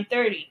 not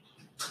 9:30.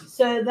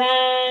 So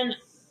then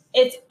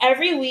it's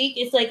every week.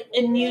 It's like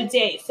a new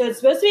day. So it's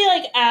supposed to be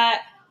like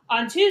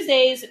on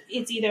Tuesdays,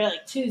 it's either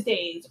like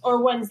Tuesdays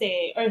or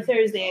Wednesday or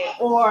Thursday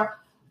or,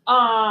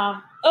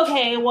 no,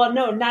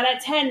 not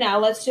at 10 now.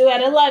 Let's do it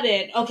at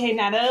 11. Okay,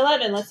 not at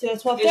 11. Let's do it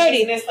at 12:30.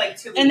 She's missed like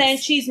 2 weeks. And then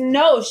she's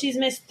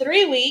missed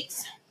 3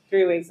 weeks.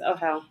 3 weeks. Oh,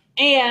 hell.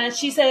 And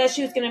she said that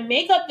she was going to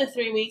make up the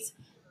 3 weeks.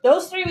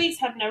 Those 3 weeks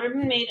have never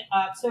been made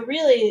up. So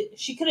really,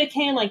 she could have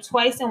came like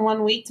twice in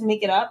 1 week to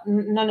make it up.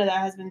 None of that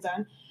has been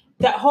done.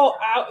 That whole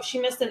hour, she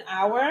missed an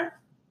hour.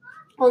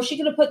 Or she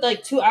could have put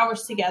like 2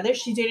 hours together.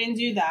 She didn't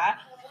do that.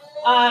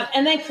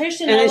 And then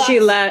Christian. And then she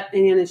left.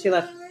 Then she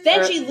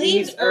Then she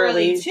leaves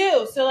early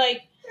too. So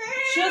like,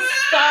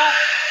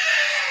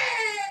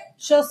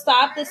 she'll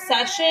stop the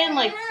session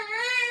like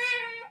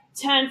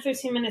 10,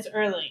 15 minutes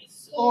early,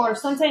 or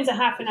sometimes a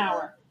half an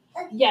hour.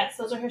 Yes,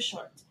 those are her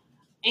shorts.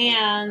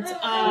 And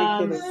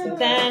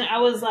then I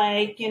was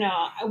like,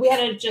 we had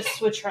to just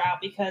switch her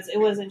out because it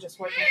wasn't just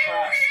working for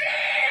us.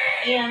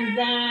 And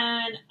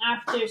then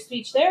after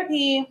speech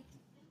therapy.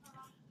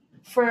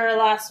 For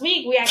last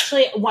week, we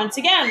actually, once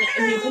again,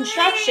 new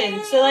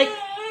construction. So, like,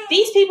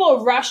 these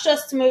people rushed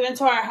us to move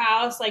into our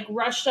house, like,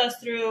 rushed us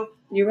through.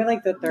 You were,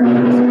 like, the third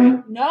house,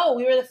 right? No,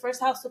 we were the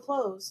first house to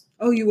close.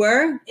 Oh, you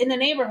were? In the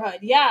neighborhood,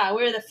 yeah.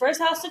 We were the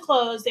first house to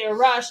close. They were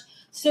rushed.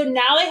 So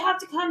now they have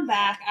to come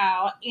back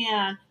out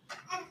and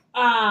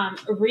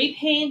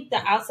repaint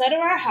the outside of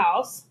our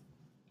house.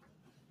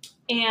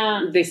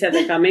 And they said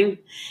they're coming?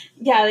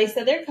 Yeah, they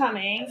said they're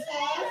coming.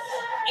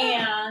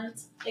 And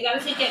they got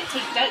to take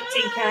that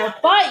taken care of.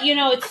 But,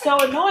 it's so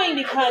annoying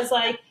because,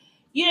 like,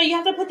 you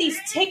have to put these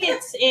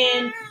tickets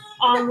in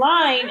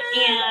online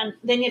and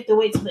then you have to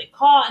wait till they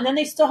call. And then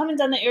they still haven't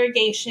done the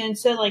irrigation.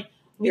 So, like,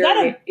 we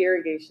got to...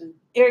 Irrigation.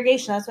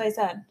 Irrigation, that's what I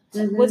said.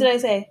 Mm-hmm. What did I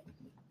say?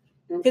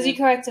 Because you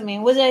corrected me.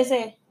 What did I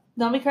say?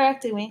 Don't be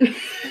correcting me.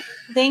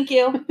 Thank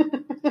you.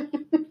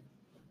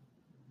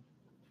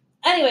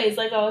 Anyways,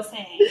 like I was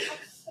saying...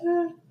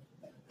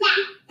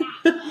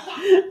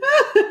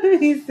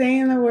 He's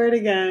saying the word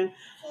again.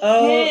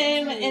 Oh,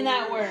 him and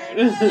that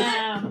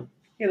word.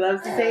 He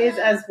loves to say his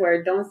S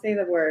word. Don't say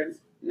the word.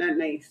 Not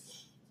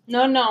nice.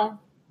 No.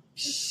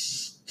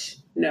 Shh.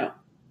 No.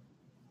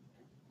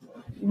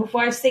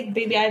 Before I stick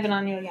Baby Ivan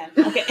on you again.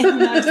 Okay.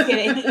 No, I'm just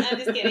kidding.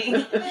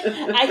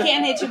 I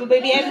can't hit you, but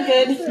Baby Ivan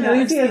could. No, he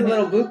has a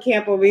little boot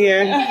camp over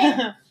here.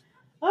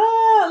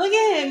 Oh, look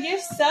at him. Your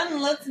son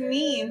looks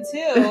mean,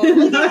 too.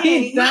 Look at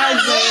him. He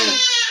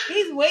does.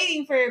 He's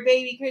waiting for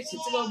baby Christian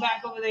to go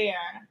back over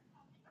there.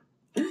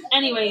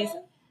 Anyways,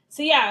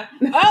 so yeah.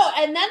 Oh,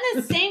 and then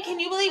can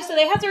you believe? So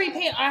they have to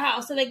repaint our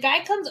house. So the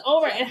guy comes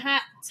over and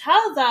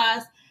tells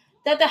us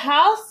that the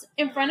house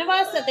in front of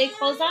us that they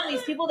closed on,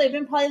 these people, they've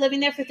been probably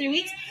living there for 3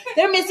 weeks,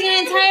 they're missing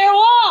an entire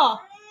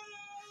wall.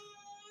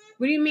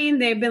 What do you mean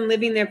they've been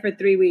living there for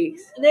 3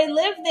 weeks? They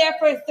lived there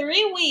for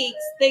 3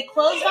 weeks. They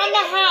closed on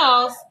the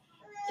house.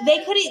 They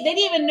didn't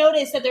even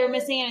notice that they were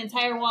missing an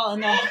entire wall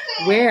in there.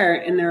 Where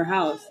in their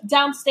house?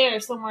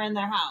 Downstairs, somewhere in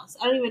their house.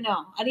 I don't even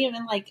know. I didn't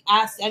even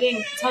ask. I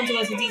didn't tell him to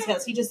go into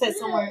details. He just said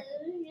somewhere.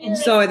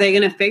 So are they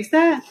gonna fix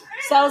that?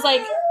 So I was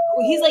like,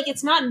 he's like,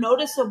 it's not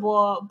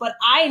noticeable, but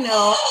I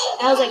know.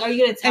 And I was like, are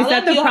you gonna tell them?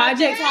 Is that the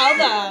project? Tell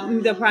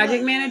them. The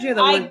project manager.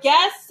 I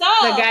guess so.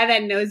 The guy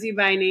that knows you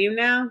by name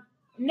now.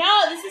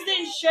 No, this is the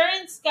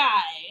insurance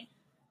guy.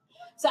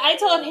 So I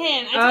told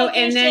him.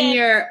 And then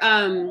your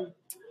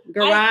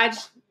garage.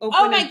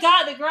 Oh my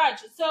God, the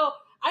garage. So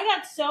I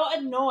got so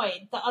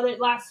annoyed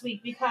last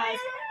week because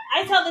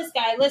I tell this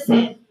guy,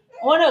 listen,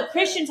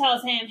 Christian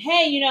tells him,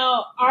 hey,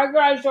 our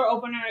garage door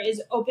opener is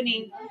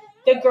opening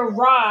the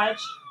garage.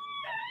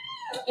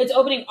 It's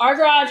opening our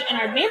garage and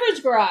our neighbor's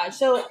garage.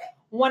 So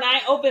when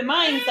I open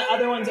mine, the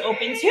other one's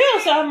open too.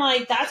 So I'm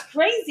like, that's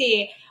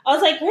crazy. I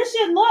was like,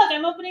 Christian, look,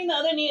 I'm opening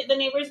the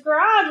neighbor's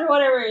garage or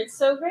whatever. It's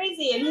so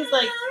crazy. And he's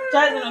like,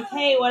 Jasmine,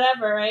 okay,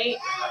 whatever, right?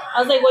 I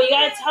was like, well, you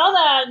gotta tell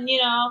them,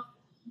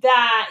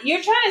 that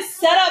you're trying to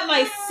set up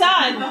my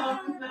son.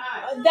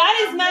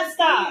 That is messed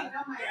up.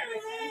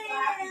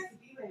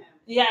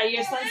 Yeah,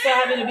 your son's so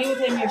happy to be with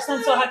him. Your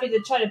son's so happy to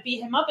try to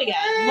beat him up again.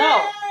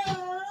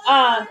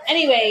 No.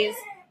 Anyways,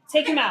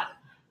 take him out.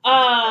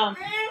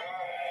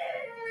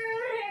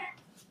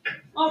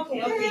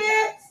 Okay.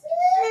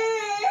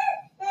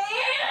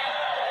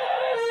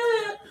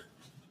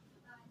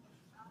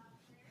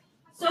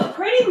 So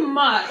pretty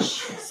much,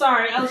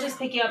 sorry, I was just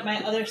picking up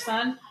my other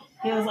son.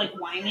 He was like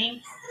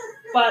whining.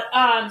 But,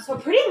 so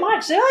pretty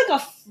much, they're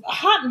like a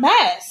hot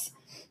mess.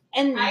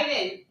 And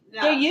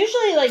they're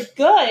usually like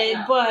good,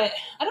 but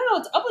I don't know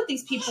what's up with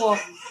these people.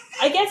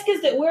 I guess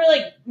because we're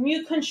like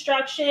new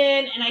construction,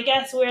 and I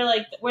guess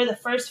we're the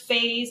first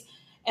phase,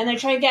 and they're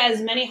trying to get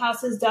as many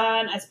houses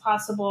done as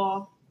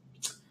possible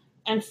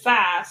and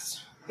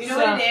fast. You know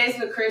what it is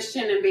with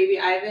Christian and baby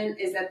Ivan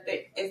is that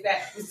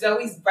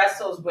Zoe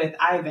wrestles with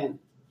Ivan.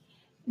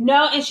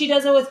 No, and she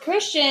does it with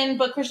Christian,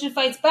 but Christian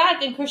fights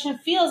back, and Christian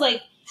feels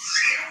like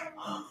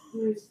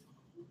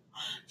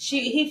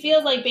he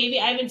feels like baby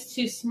Ivan's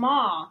too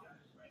small,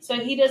 so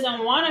he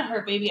doesn't want to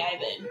hurt baby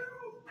Ivan.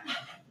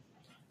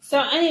 So,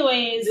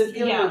 anyways, just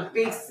give him a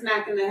big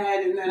smack in the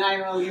head, and then I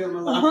will leave him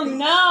alone. Oh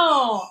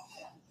no!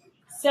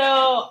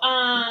 So,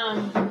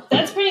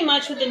 that's pretty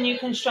much with the new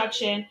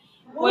construction,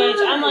 which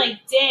I'm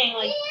like, dang,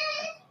 like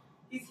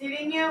he's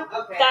hitting you.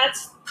 Okay,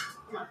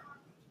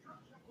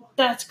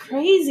 that's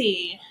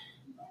crazy.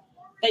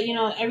 That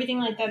everything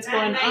like that's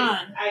going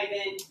on.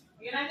 Ivan.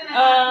 You're not gonna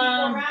have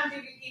people around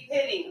if you keep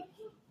hitting.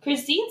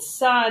 Christine's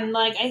son,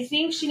 I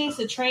think she needs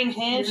to train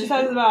him. She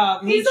talks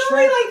about he's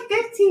only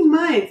 15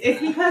 months. It's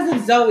because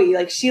of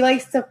Zoe. She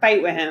likes to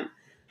fight with him.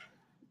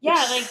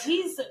 Yeah,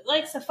 he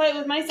likes to fight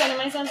with my son, and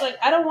my son's like,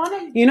 I don't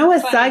want to. You know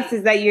what sucks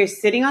is that you're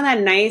sitting on that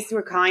nice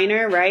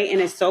recliner, right? And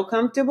it's so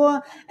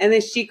comfortable, and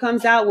then she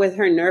comes out with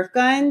her Nerf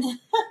guns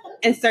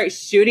and starts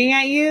shooting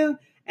at you.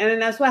 And then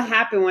that's what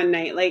happened one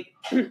night.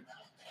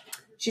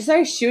 She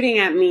started shooting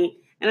at me.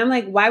 And I'm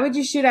like, why would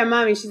you shoot at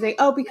mommy? She's like,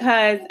 oh,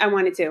 because I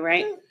wanted to,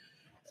 right?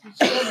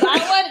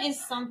 That one is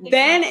something.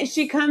 Then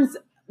she comes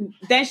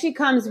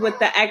with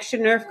the extra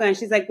Nerf gun.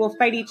 She's like, we'll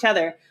fight each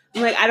other.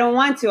 I'm like, I don't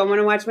want to. I want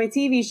to watch my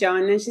TV show.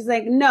 And then she's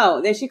like, no.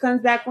 Then she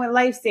comes back with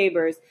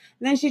lightsabers.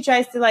 And then she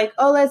tries to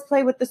let's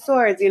play with the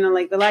swords, the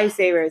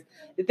lightsabers.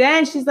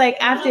 Then she's like,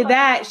 after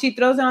that, she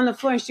throws it on the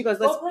floor and she goes,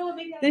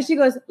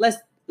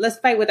 let's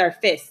fight with our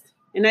fists.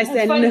 And I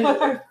said,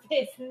 no.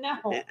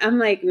 No. I'm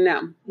like,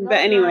 no. But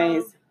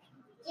anyways.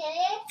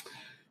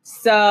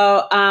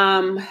 So,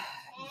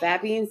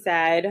 that being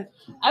said,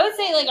 I would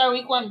say our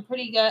week went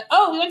pretty good.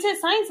 Oh, we went to the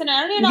Science Center.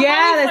 I don't even know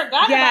how we forgot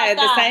about that.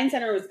 The Science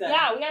Center was good.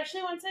 Yeah, we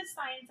actually went to the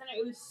Science Center.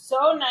 It was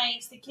so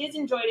nice. The kids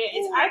enjoyed it.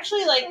 It's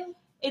actually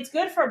it's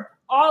good for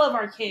all of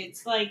our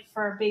kids.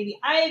 For baby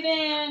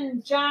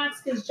Ivan,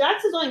 Jax, because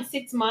Jax is only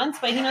 6 months,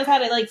 but he knows how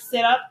to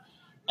sit up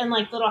in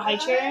little high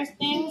chairs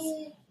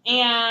things.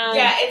 And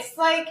yeah, it's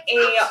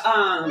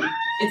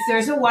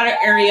there's a water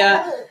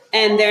area,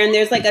 and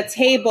there's a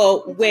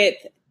table with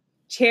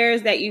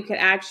chairs that you could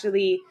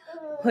actually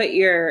put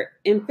your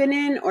infant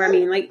in, or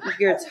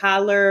your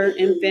toddler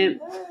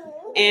infant.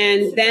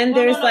 And then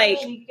there's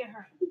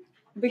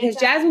because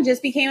Jasmine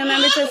just became a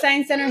member to the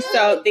Science Center,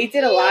 so they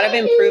did a lot of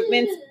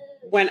improvements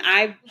when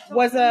I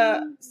was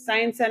a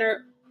Science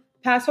Center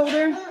pass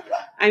holder.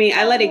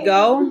 I let it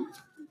go.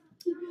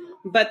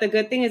 But the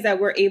good thing is that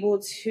we're able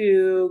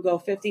to go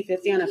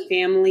 50-50 on a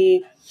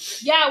family.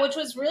 Yeah, which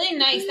was really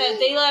nice that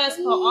they let us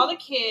put all the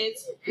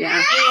kids.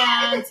 Yeah.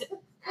 And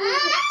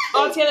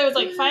altogether it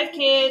was 5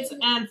 kids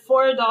and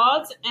 4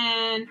 adults.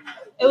 And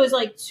it was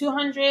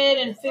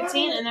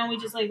 215. And then we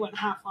just went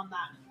half on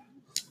that.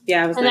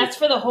 Yeah, it was and nice. That's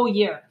for the whole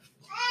year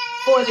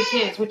for the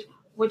kids,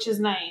 which is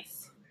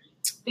nice.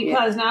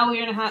 Because now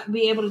we're going to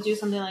be able to do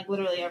something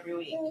literally every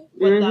week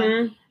with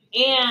them.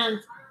 And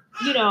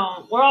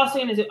we're also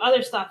going to do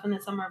other stuff in the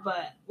summer,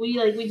 but we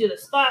do the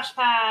splash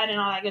pad and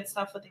all that good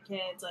stuff with the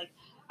kids.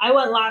 I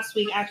went last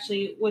week,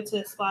 actually, went to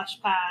the splash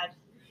pad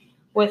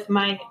with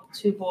my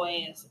 2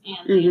 boys,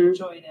 and they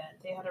enjoyed it.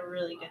 They had a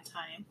really good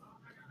time.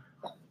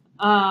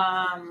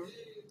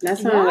 That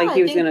sounded like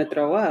he was going to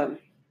throw up.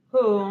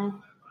 Who?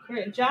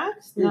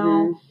 Jax?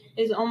 No.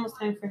 It's almost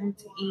time for him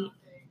to eat.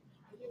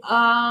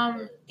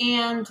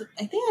 And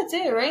I think that's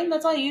it, right?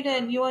 That's all you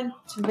did. You went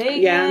to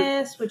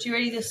Vegas, which you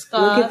already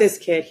discussed. Look at this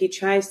kid. He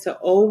tries to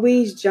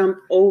always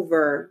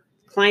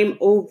climb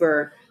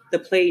over the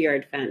play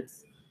yard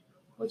fence.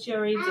 Which you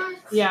already did.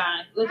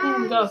 Yeah, look at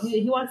him go.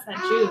 He wants that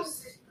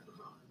juice.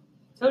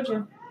 Told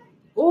you.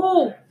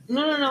 Oh,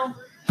 no.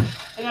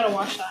 I gotta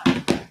wash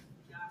that.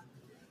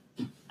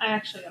 I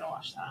actually gotta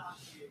wash that.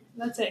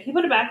 That's it. He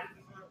put it back.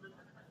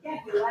 Yeah,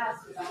 he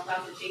laughs because I'm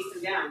about to chase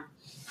him down.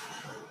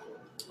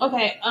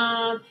 Okay,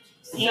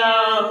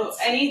 so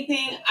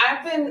anything,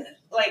 I've been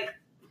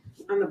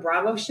on the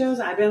Bravo shows.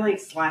 I've been like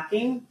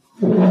slacking.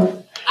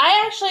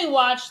 I actually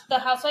watched The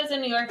Housewives of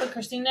New York with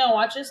Christina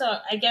watches, so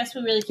I guess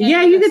we really can't.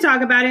 Yeah, you can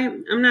talk about it.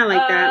 I'm not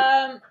like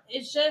that.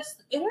 It's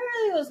just, it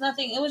really was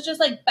nothing. It was just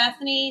like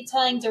Bethany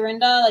telling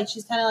Dorinda, like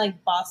she's kind of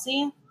like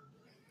bossy.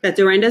 That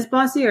Dorinda's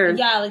bossy, or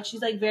yeah, like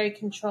she's like very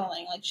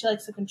controlling. Like she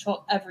likes to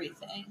control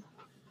everything.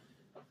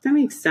 That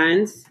makes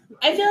sense.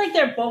 I feel like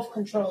they're both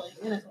controlling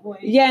in a way.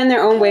 Yeah, in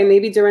their own way.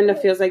 Maybe Dorinda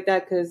feels like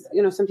that because,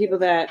 you know, some people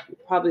that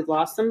probably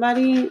lost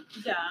somebody.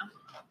 Yeah.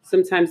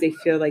 Sometimes they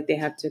feel like they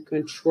have to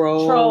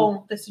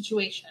control the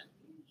situation.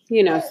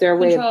 You know, it's their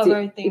way of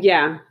everything.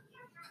 Yeah.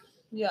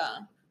 Yeah.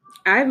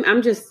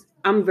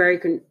 I'm very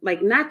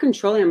not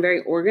controlling. I'm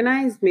very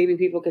organized. Maybe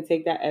people could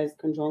take that as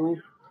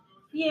controlling.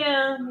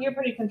 Yeah, you're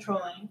pretty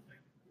controlling.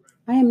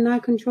 I am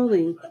not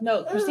controlling.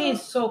 No, Christine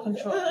is so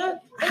controlling.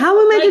 How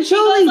am I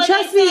controlling?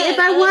 Trust me, if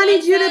I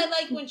wanted you to...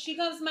 Like, when she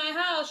comes to my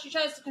house, she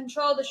tries to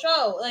control the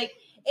show. Like,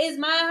 it's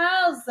my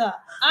house.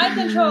 I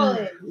control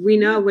it. We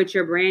know with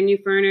your brand new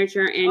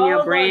furniture and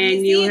your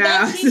brand new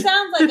house. She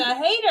sounds like a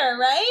hater,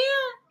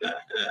 right?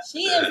 She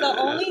is the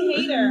only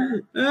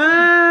hater.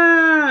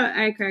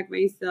 I crack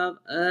myself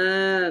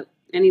up.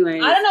 Anyway,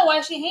 I don't know why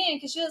she hated,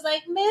 because she was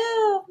like,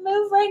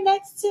 move right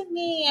next to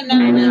me. And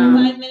then I'm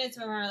like 5 minutes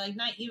from her, like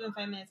not even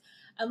 5 minutes.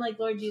 I'm like,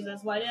 Lord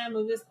Jesus, why did I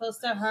move this close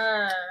to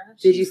her?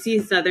 Did you see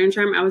Southern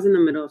Charm? I was in the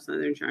middle of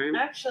Southern Charm.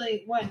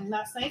 Actually, when?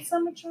 Last night,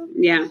 Southern Charm?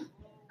 Yeah.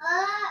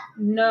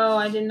 No,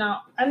 I did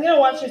not. I'm going to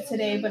watch it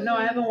today, but no,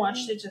 I haven't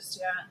watched it just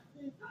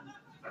yet.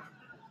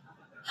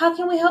 How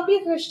can we help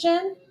you,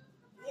 Christian?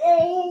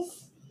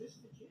 Yes.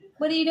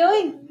 What are you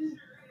doing?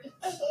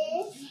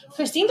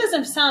 Christine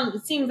doesn't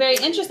seem very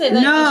interested.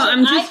 Like, no,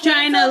 I'm just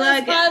trying to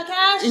look at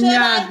podcast.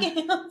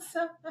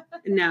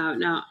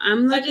 No,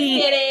 I'm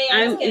looking.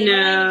 I'm just kidding.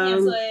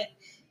 No.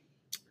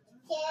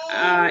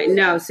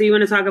 No. So you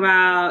want to talk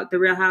about the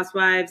Real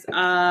Housewives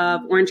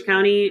of Orange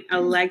County,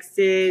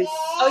 Alexis?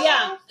 Oh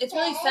yeah, it's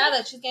really sad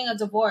that she's getting a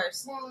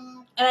divorce,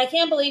 and I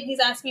can't believe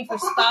he's asking for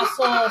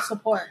spousal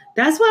support.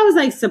 That's why I was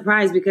like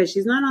surprised, because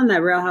she's not on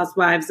that Real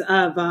Housewives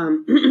of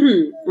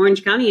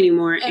Orange County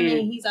anymore. And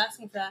he's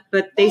asking for that.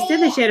 But they said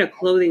that she had a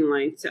clothing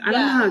line, so I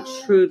don't know how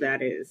true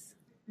that is.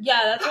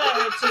 Yeah, that's what I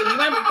heard too.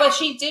 Remember, but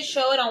she did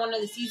show it on one of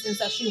the seasons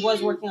that she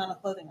was working on a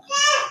clothing line.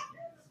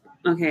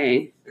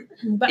 Okay.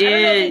 But I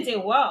don't know if they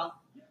did well.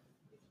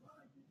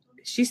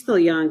 She's still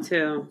young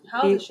too.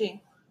 How old is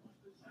she?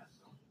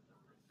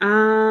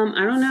 I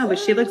don't know, but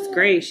she looks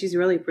great. She's a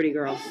really pretty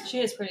girl.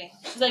 She is pretty.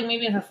 She's like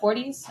maybe in her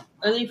 40s,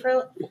 early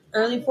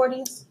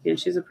 40s. Yeah,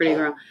 she's a pretty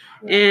girl.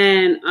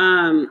 And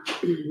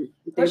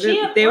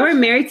they were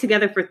married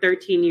together for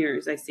 13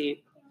 years, I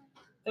see.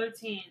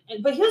 13.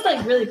 But he was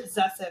like really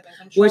possessive and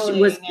controlling.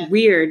 Which was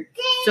weird.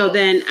 So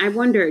then I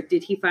wonder,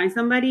 did he find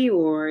somebody,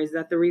 or is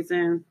that the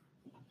reason?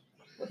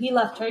 He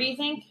left her, do you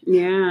think?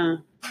 Yeah.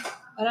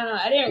 I don't know.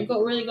 I didn't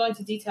really go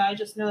into detail. I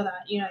just know that,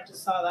 I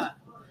just saw that.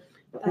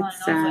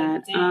 That's sad.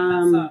 Like,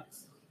 damn, that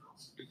sucks.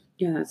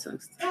 Yeah, that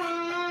sucks.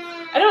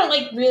 I don't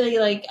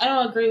I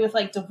don't agree with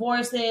like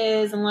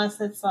divorces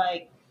unless it's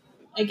like,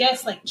 I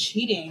guess like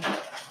cheating.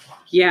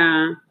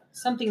 Yeah.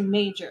 Something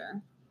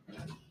major.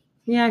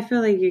 Yeah, I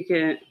feel like you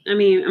could,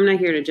 I'm not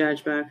here to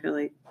judge, but I feel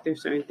like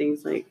there's certain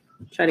things like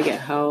try to get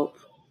help.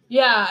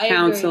 Yeah, I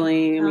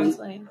Counseling. agree.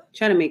 Counseling.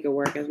 Try to make it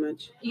work as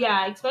much.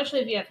 Yeah, especially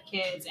if you have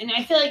kids. And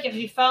I feel like if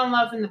you fell in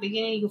love in the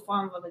beginning, you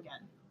fall in love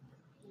again.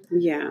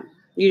 Yeah.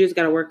 You just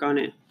got to work on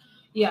it.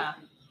 Yeah.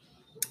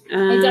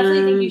 I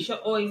definitely think you should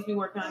always be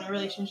working on your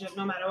relationship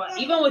no matter what.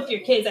 Even with your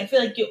kids, I feel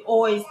like you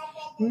always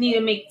need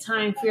to make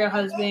time for your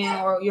husband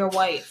or your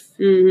wife.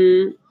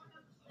 Mm-hmm.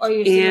 Or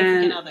your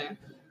significant other.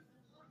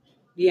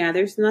 Yeah,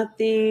 there's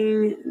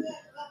nothing...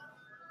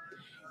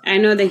 I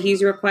know that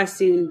he's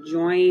requesting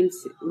joint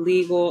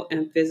legal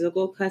and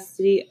physical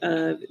custody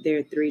of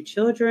their 3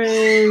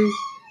 children.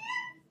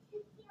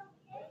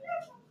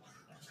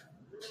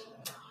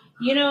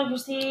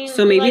 Christine.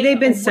 So maybe they've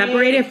been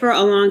separated for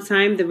a long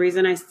time. The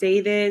reason I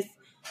say this,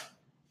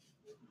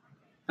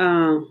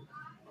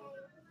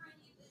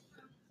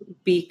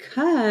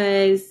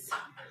 because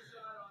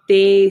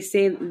they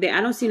say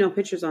I don't see no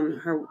pictures on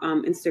her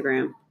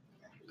Instagram.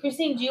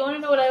 Christine, do you want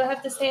to know what I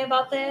have to say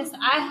about this?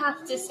 I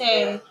have to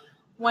say,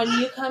 when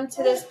you come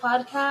to this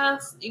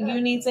podcast,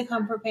 you need to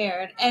come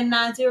prepared and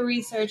not do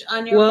research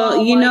on your phone. Well,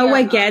 you know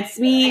what gets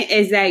me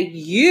is that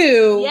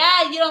you...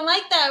 Yeah, you don't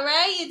like that,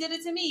 right? You did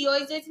it to me. You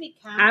always did it to me.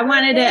 I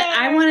wanted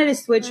to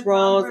switch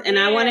roles, and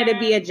I wanted to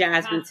be a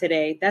Jasmine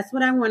today. That's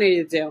what I wanted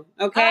to do,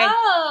 okay?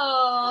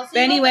 Oh. But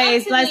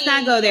anyways, let's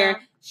not go there.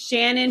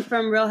 Shannon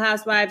from Real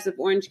Housewives of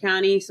Orange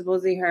County,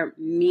 supposedly her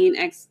mean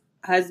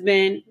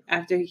ex-husband,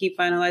 after he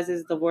finalizes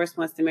his divorce,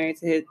 wants to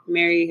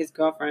marry his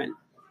girlfriend.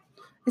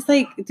 It's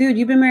like, dude,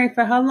 you've been married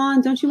for how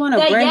long? Don't you want to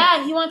break?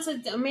 Yeah, he wants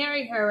to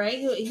marry her, right?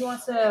 He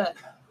wants to...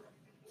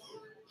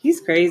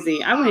 He's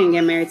crazy. I wouldn't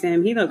get married to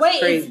him. He looks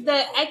crazy. Wait, is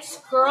the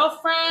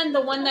ex-girlfriend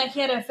the one that he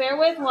had an affair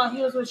with while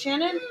he was with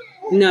Shannon?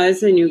 No,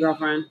 it's a new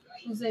girlfriend.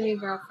 It's a new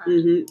girlfriend.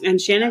 Mm-hmm.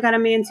 And Shannon got a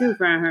man, too,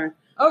 for her.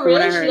 Oh,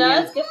 really? She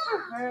does? Yeah. Good for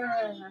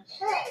her.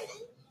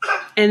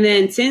 And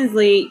then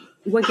Tinsley,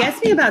 what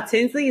gets me about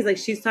Tinsley is like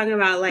she's talking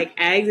about like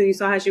eggs, and you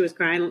saw how she was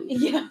crying.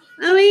 Yeah.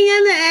 Oh, we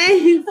got the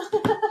eggs.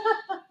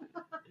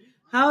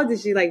 How old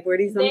is she? Like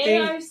 40 something? They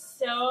are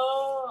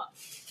so.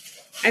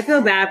 I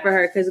feel bad for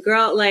her because,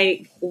 girl,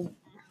 like,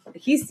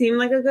 he seemed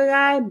like a good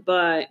guy,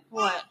 but.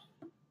 What?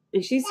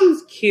 And she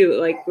seems cute,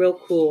 like, real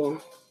cool.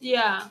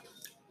 Yeah.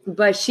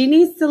 But she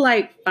needs to,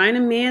 like, find a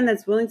man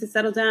that's willing to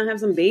settle down and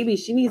have some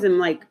babies. She needs him,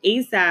 like,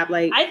 ASAP.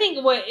 Like, I think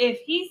if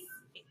he's.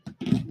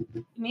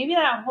 Maybe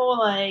that whole,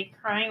 like,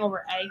 crying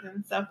over eggs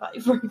and stuff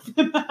probably freaked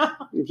him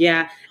out.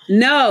 Yeah.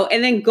 No.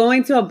 And then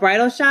going to a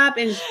bridal shop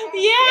and. Yeah.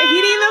 He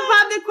didn't even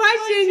pop the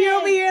question. You're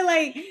over here,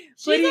 like.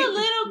 She's a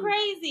little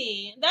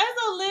crazy. That's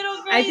a little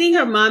crazy. I think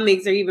her mom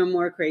makes her even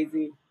more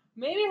crazy.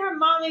 Maybe her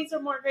mom makes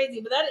her more crazy,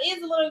 but that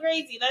is a little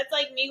crazy. That's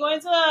like me going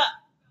to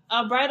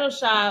a bridal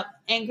shop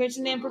and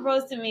Christian didn't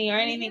propose to me or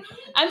anything.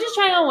 I'm just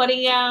trying on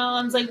wedding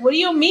gowns. Like, what do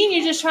you mean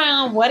you're just trying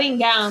on wedding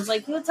gowns?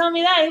 Like, he'll tell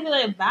me that. He'll be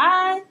like,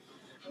 bye.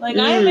 Like,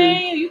 I ain't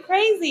marrying you. You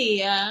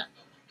crazy.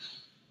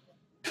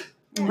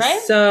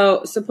 Right?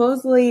 So,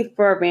 supposedly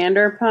for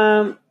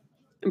Vanderpump,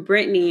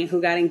 Brittany, who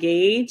got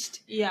engaged.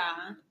 Yeah.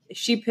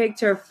 She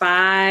picked her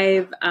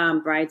 5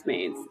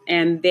 bridesmaids.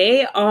 And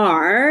they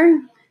are...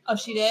 Oh,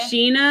 she did?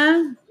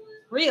 Sheena.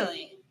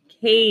 Really?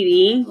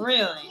 Katie.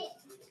 Really?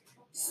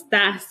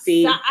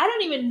 Stassi. I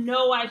don't even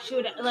know why she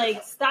would...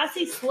 Like,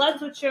 Stassi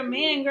slept with your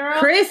man, girl.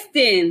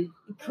 Kristen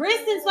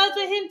slept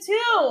with him,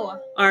 too.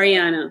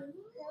 Ariana.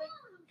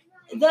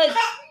 The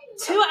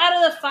 2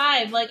 out of the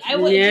 5. Like, I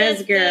would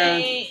just girl.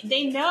 say...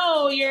 They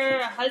know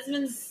your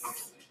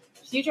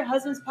future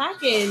husband's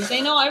package.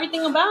 They know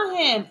everything about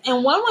him.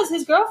 And one was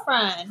his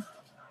girlfriend.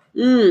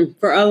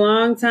 For a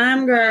long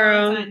time,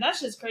 girl. That's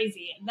just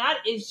crazy. That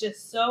is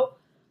just so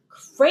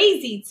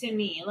crazy to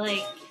me.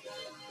 Like,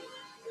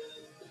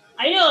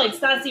 I know, like,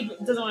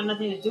 Stassi doesn't want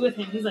nothing to do with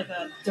him. He's like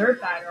a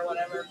dirtbag or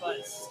whatever,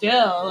 but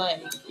still,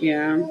 like.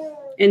 Yeah.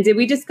 And did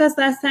we discuss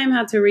last time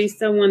how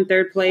Teresa won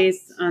 3rd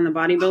place on the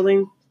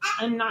bodybuilding?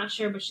 I'm not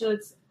sure, but she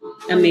looks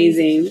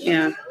amazing.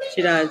 Yeah,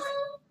 she does.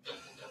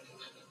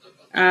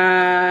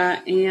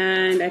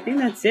 And I think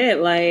that's it.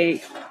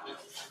 Like,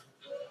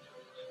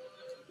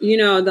 you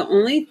know,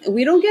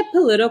 we don't get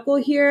political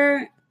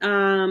here.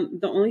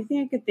 The only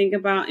thing I could think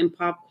about in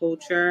pop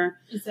culture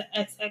is the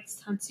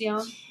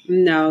XXXTentacion.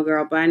 No,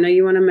 girl, but I know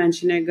you want to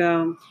mention it.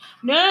 Go.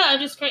 No,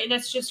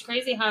 that's just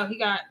crazy how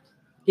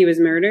he was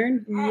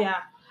murdered. Yeah.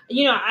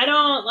 You know, I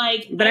don't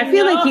like. But I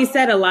feel like he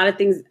said a lot of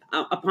things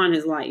upon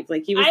his life.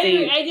 Like he was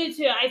saying. I do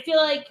too. I feel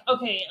like,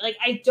 okay, like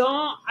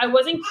I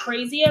wasn't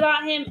crazy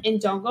about him,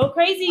 and don't go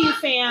crazy, you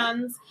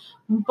fans.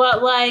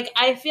 But like,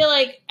 I feel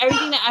like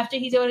everything that after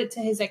he did it to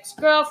his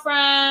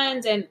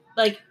ex-girlfriend and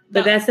like.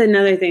 But that's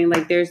another thing.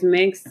 Like there's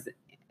mixed.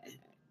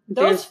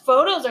 Those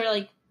photos are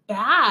like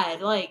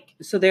bad. Like.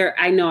 So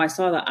I know. I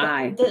saw the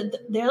eye.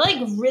 They're like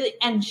really,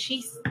 and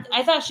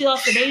I thought she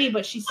lost the baby,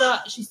 but she's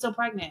still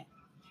pregnant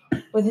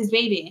with his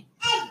baby.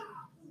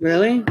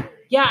 Really?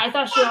 Yeah, I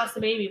thought she lost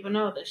the baby, but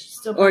no, that she's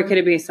still pregnant. Or could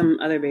it be some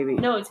other baby?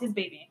 No, it's his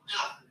baby.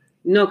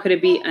 No, could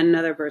it be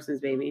another person's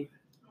baby?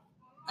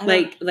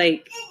 Like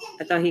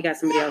I thought he got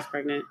somebody else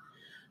pregnant.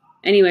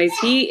 Anyways,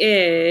 he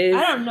is.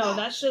 I don't know.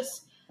 That's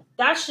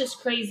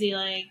just crazy.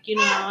 Like, you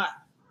know,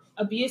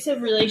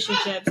 abusive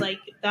relationships like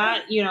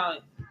that. You know,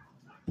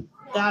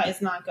 that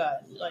is not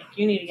good. Like,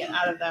 you need to get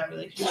out of that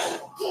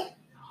relationship.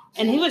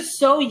 And he was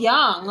so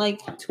young, like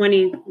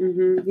 20.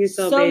 Mm-hmm. He was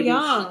so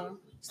young.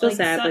 Still like,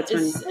 sad, but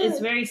 20. It's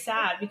very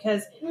sad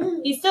because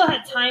he still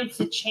had time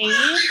to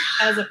change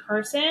as a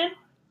person.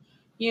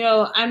 You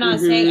know, I'm not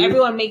saying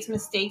everyone makes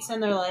mistakes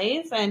in their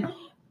life, and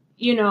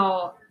you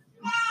know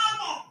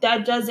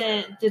that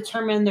doesn't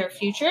determine their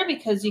future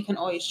because you can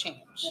always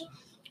change.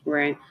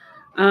 Right.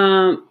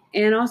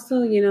 And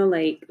also, you know,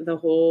 like the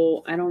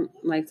whole. I don't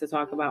like to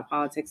talk about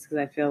politics because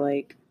I feel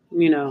like.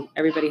 You know,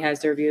 everybody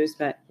has their views,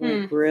 but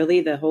like,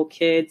 really, the whole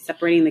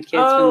separating the kids.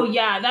 Oh,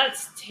 yeah,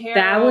 that's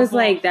terrible. That was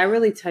like, that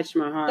really touched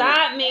my heart.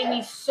 That made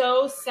me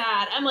so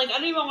sad. I'm like, I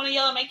don't even want to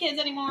yell at my kids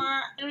anymore.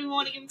 I don't even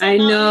want to give them I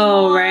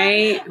know, anymore.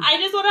 right? I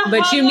just want to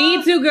But you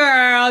need to,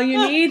 girl.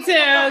 You need to.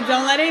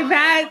 Don't let it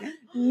pass.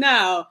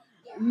 No,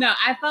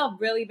 I felt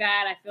really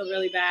bad. I feel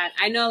really bad.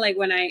 I know, like,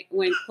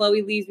 when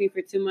Chloe leaves me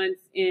for 2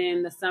 months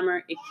in the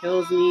summer, it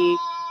kills me.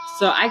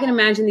 So I can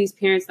imagine these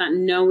parents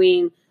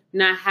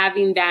not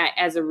having that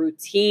as a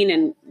routine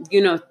and, you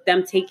know,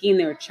 them taking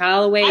their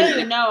child away. I don't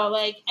even know.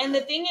 Like, and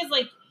the thing is,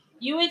 like,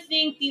 you would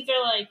think these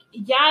are like,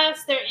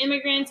 yes, they're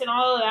immigrants and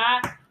all of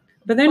that.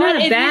 But they're not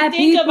bad people. If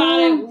you think about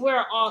it,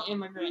 we're all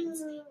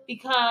immigrants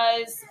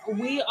because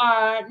we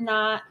are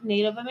not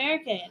Native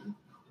American.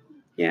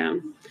 Yeah.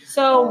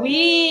 So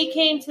we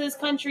came to this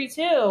country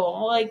too.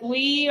 Like,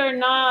 we are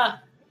not.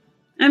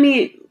 I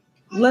mean,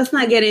 let's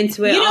not get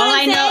into it. You know all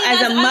I know as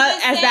the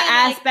like,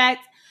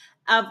 aspect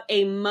of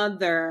a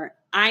mother,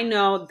 I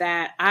know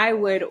that I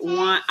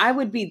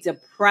would be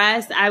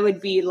depressed. I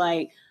would be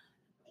like,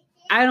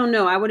 I don't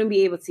know. I wouldn't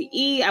be able to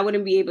eat. I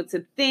wouldn't be able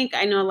to think.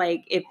 I know,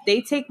 like, if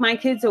they take my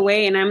kids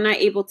away and I'm not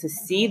able to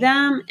see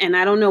them and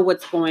I don't know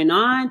what's going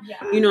on,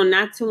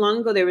 not too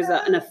long ago, there was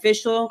an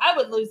official. I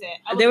would lose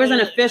it. There was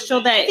an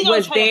official that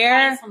was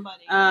there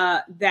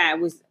that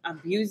was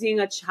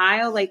abusing a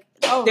child. Like,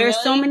 there's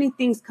so many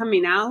things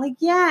coming out. Like,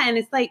 yeah. And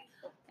it's like,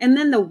 and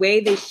then the way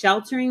they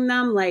sheltering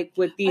them, like,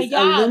 with these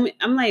I'm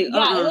like,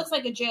 it looks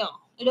like a jail.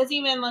 It doesn't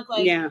even look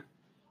like, it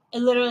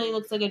literally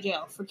looks like a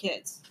jail for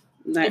kids.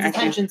 Like, a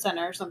detention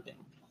center or something.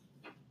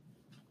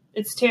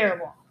 It's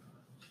terrible.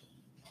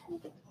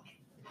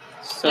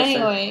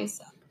 Anyways.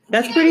 Sad.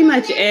 That's pretty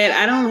much it.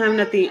 I don't have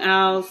nothing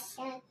else.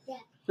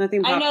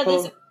 Nothing I know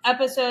this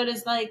episode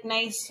is like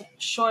nice,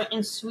 short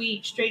and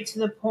sweet, straight to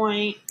the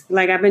point.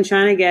 Like, I've been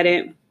trying to get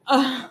it.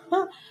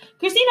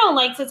 Christine don't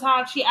like to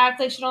talk. She acts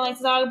like she don't like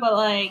to talk, but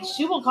like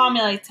she will call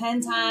me like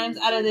 10 times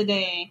out of the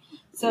day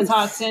to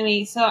talk to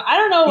me. So I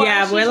don't know why.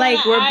 Yeah, we're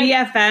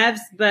BFFs,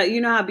 but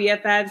you know how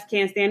BFFs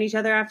can't stand each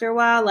other after a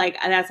while? Like,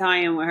 that's how I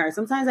am with her.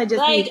 Sometimes I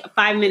just need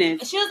 5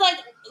 minutes. She was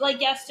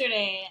like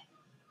yesterday,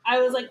 I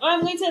was like, oh,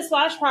 I'm going to a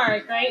splash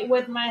park, right,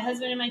 with my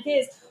husband and my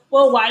kids.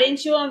 Well, why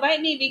didn't you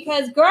invite me?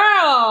 Because, girl,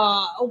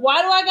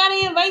 why do I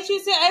gotta invite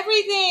you to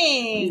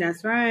everything?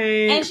 That's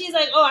right. And she's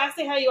like, oh, I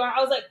see how you are.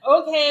 I was like,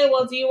 okay,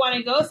 well, do you want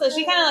to go? So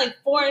she kind of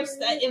like forced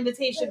that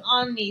invitation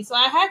on me. So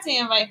I had to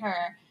invite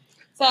her.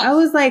 So I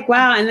was like,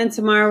 wow. And then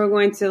tomorrow we're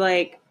going to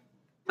like,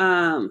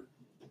 my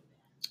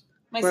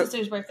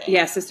sister's birthday.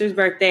 Yeah, sister's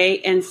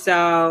birthday. And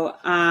so,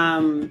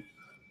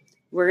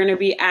 we're going to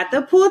be at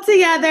the pool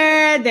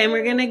together. Then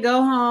we're going to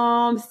go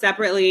home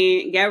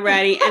separately, get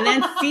ready, and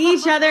then see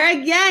each other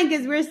again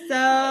because we're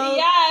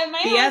so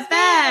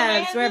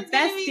BFFs. We're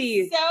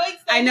besties. So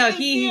excited. I know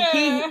he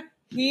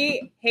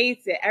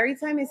hates it. Every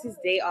time it's his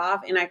day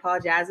off and I call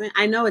Jasmine,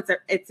 I know it's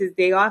his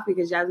day off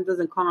because Jasmine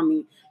doesn't call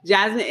me.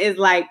 Jasmine is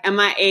like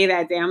MIA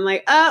that day. I'm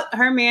like, oh,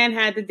 her man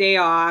had the day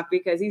off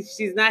because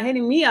she's not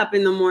hitting me up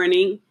in the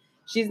morning.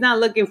 She's not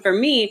looking for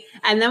me.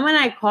 And then when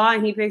I call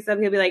and he picks up,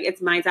 he'll be like,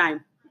 it's my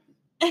time.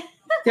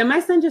 Did my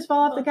son just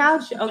fall off the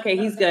couch? Okay,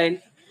 he's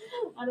good.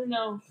 I don't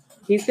know.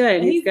 He's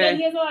good. He's good.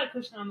 He has a lot of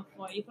cushion on the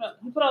floor. He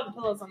put all the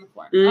pillows on the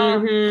floor.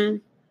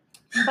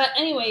 Mm-hmm. But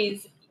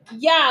anyways,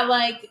 yeah,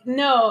 like,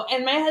 no.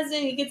 And my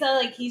husband, he gets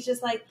out, like, he's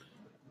just like,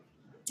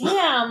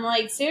 damn,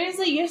 like,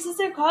 seriously, your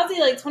sister called you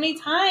like 20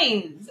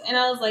 times. And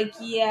I was like,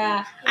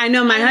 yeah. I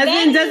know. My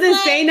husband doesn't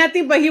say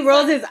nothing, but he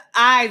rolls his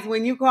eyes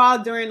when you call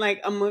during,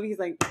 like, a movie. He's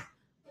like,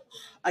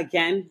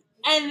 again?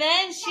 And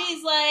then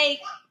she's like,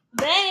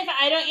 then if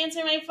I don't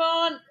answer my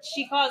phone,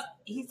 she calls.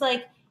 He's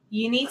like,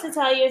 you need to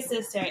tell your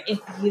sister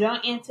if you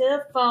don't answer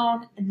the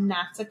phone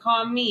not to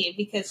call me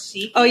because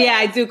she feels, oh, yeah,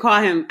 I do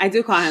call him.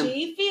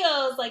 She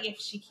feels like if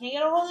she can't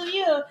get a hold of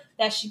you,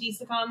 that she needs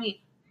to call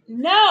me.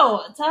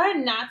 No, tell her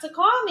not to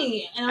call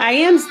me. And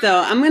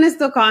I'm going to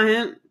still call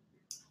him.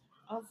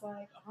 I was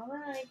like, all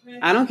right.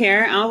 I don't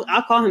care.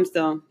 I'll call him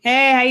still.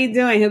 Hey, how you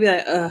doing? He'll be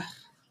like, ugh.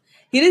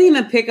 He doesn't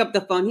even pick up the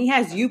phone. He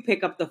has you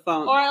pick up the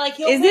phone. Or like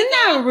isn't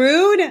that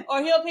rude?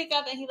 Or he'll pick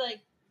up and he'll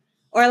like.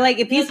 Or like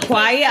if he's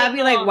quiet, I'll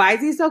be like, why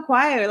is he so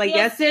quiet? Like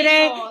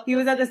yesterday, he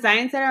was at the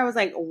science center. I was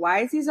like,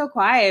 why is he so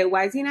quiet?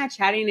 Why is he not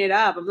chatting it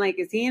up? I'm like,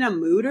 is he in a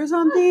mood or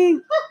something?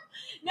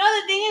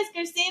 No, the thing is,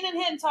 Christine and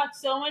him talked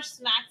so much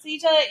smack to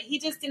each other. He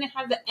just didn't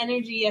have the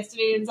energy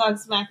yesterday to talk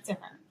smack to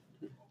her.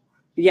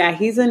 Yeah,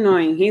 he's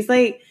annoying. He's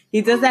like,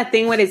 he does that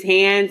thing with his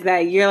hands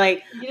that you're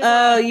like,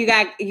 oh, you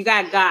got.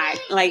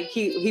 Like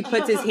he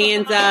puts his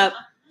hands up.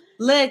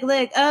 Look,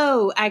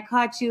 oh, I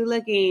caught you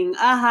looking.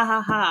 Ah, ha,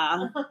 ha,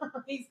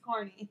 ha. He's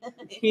corny.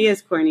 He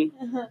is corny.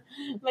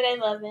 But I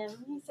love him.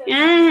 He's so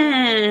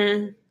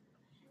funny.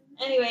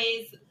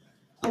 Anyways,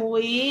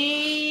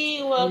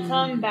 we will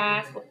come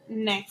back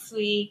next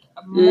week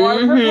more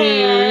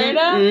prepared.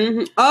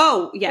 Mm-hmm.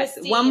 Oh, yes.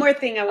 Christine. One more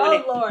thing I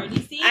wanted. Oh, Lord.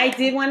 You see? I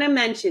did want to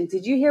mention,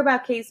 did you hear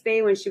about Kate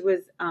Spade when she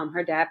was,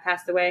 her dad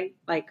passed away,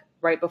 like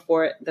right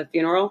before the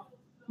funeral?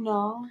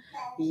 No.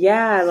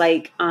 Yeah,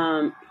 like,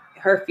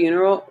 her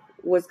funeral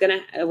was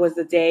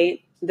the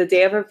day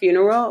of her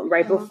funeral,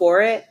 right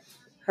before it,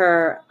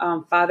 her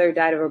father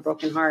died of a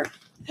broken heart.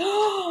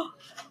 Oh,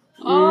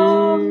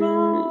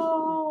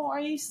 no. Are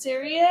you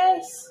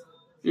serious?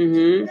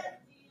 Mm-hmm.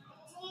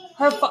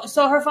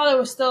 So her father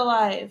was still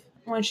alive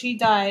when she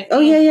died. Oh,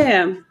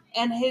 yeah.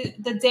 And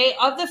the day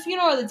of the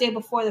funeral or the day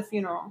before the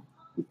funeral?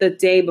 The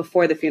day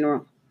before the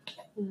funeral.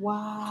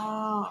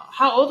 Wow.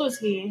 How old was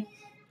he?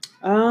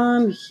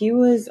 He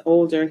was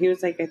older. He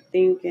was like, I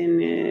think in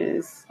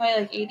his...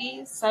 Probably like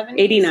 80s, 70s?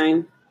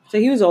 89. So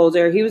he was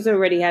older. He was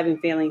already having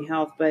failing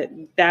health, but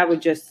that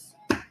just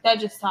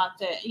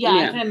stopped it. Yeah,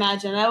 I can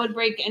imagine. That would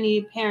break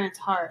any parent's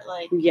heart.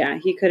 Like, yeah,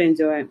 he couldn't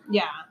do it.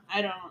 Yeah,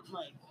 I don't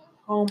like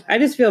home. I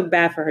just feel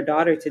bad for her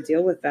daughter to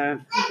deal with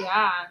that.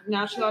 Yeah,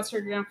 now she lost her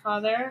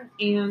grandfather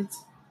and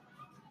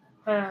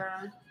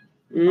her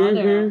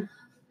mother.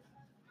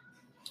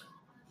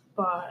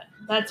 But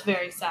that's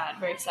very sad,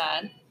 very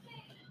sad.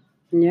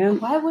 Yeah.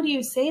 Why would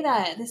you say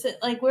that? This is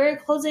like we're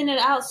closing it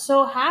out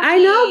so happy. I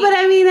know, but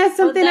I mean that's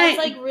something that's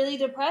like really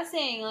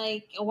depressing.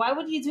 Like, why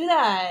would you do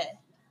that?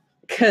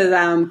 Because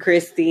I'm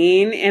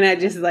Christine and I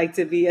just like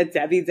to be a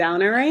Debbie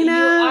Downer right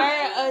now. You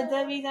are a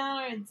Debbie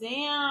Downer.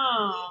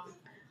 Damn.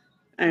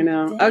 I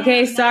know. Damn,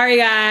 okay, sorry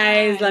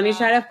guys. bad. Let me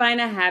try to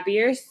find a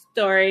happier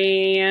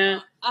story.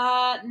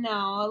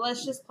 No.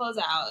 Let's just close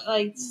out.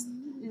 Like,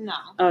 no.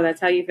 Oh,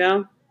 that's how you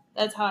feel?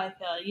 That's how I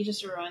feel. You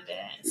just ruined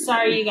it.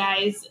 Sorry, you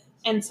guys.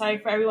 And sorry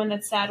for everyone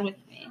that's sad with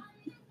me.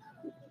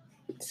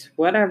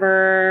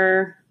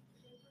 Whatever.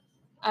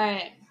 All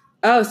right.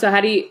 Oh, so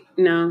how do you...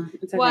 No,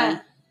 it's okay.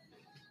 What?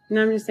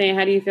 No, I'm just saying,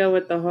 how do you feel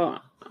with the whole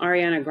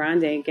Ariana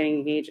Grande getting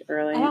engaged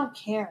early? I don't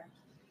care.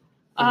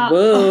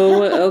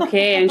 Whoa,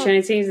 okay. I'm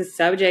trying to change the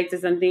subject to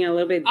something a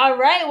little bit... All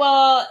right,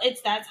 well,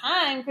 it's that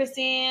time,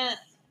 Christine.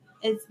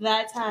 It's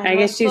that time. I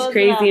guess she's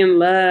crazy in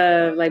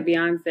love, like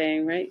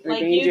Beyonce, right? Or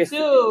like dangerous. You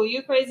too.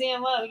 You crazy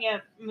in love. You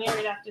get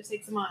married after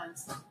 6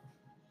 months.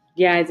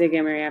 Yeah, I did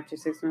get married after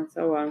 6 months.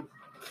 Oh, well.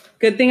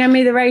 Good thing I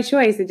made the right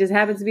choice. It just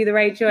happens to be the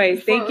right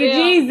choice. Thank you,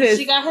 Jesus.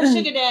 She got her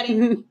sugar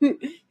daddy.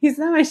 He's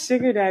not my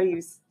sugar daddy,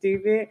 you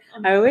stupid.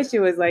 I wish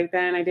it was like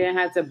that and I didn't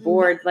have to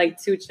board like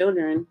 2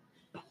 children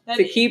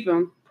to keep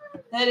him.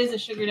 That is a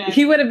sugar daddy.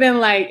 He would have been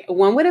like,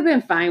 one would have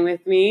been fine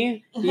with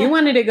me. You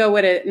wanted to go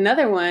with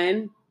another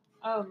one.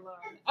 Oh, Lord.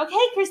 Okay,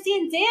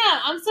 Christine, damn.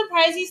 I'm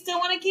surprised you still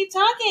want to keep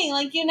talking.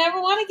 Like, you never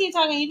want to keep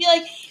talking. You'd be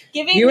like,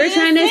 giving You were me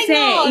trying the to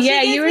signal. say,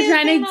 yeah, you were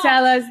trying to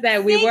tell us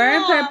that we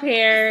weren't Signal.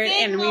 prepared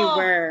and we Signal.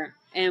 were.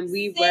 And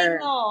we were.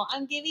 Signal.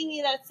 I'm giving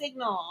you that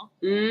signal.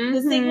 Mm-hmm.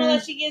 The signal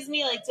that she gives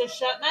me, like, to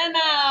shut my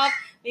mouth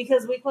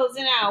because we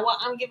closing out. Well,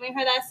 I'm giving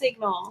her that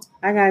signal.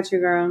 I got you,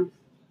 girl.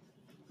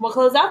 We'll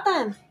close out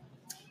then.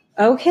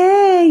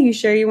 Okay. You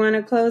sure you want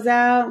to close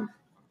out?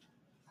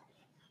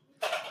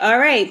 All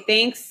right.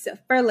 Thanks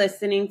for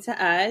listening to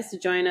us.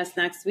 Join us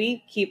next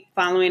week. Keep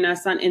following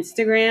us on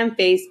Instagram,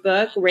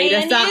 Facebook, rate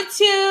and us on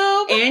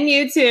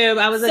YouTube.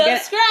 I was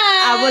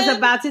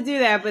about to do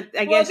that, but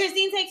I guess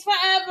Christine takes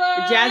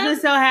forever.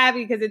 Jasmine's so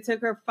happy because it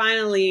took her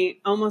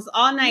finally almost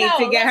all night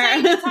to get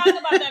her. Let's not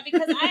even talk about that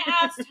because I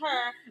asked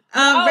her.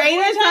 Rate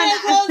us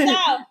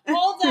on.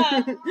 Hold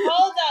up.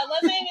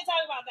 Let's not even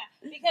talk about that.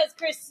 Because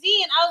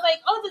Christine, I was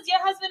like, oh, does your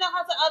husband know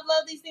how to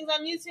upload these things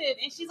on YouTube?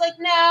 And she's like,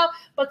 no.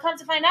 But come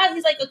to find out,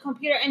 he's like a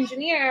computer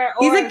engineer.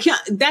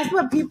 That's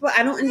what people,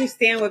 I don't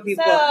understand what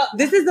people, So,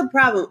 this is the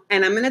problem.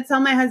 And I'm going to tell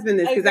my husband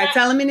this because I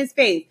tell him in his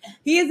face.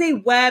 He is a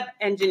web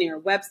engineer.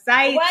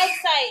 Websites.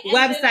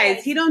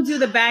 He don't do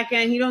the back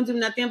end. He don't do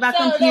nothing about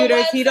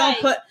computers. He don't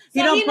put,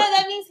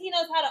 that means he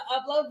knows how to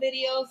upload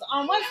videos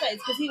on websites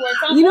because he works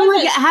on you know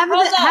websites. What? Having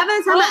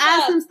the time to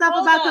ask him stuff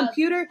about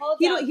computer,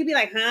 he'd be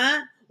like,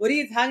 huh? What are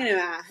you talking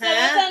about? Huh? So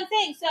that's what I'm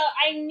saying. So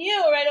I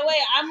knew right away.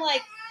 I'm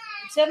like,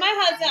 to my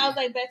husband, I was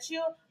like, bet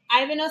you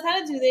Ivan knows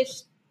how to do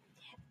this.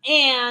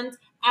 And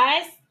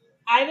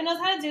Ivan knows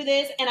how to do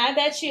this. And I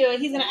bet you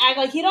he's going to act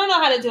like he don't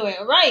know how to do it.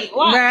 Right.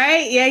 Why?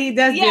 Right. Yeah, he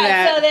does do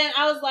that. So then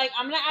I was like,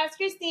 I'm going to ask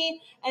Christine.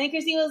 And then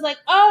Christine was like,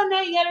 oh,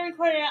 no, you got to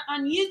record it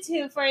on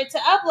YouTube for it to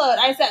upload.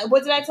 I said,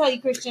 what did I tell you,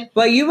 Christian?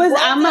 Well,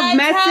 I'm a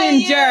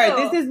messenger.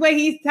 This is what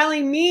he's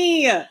telling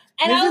me. And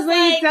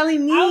he's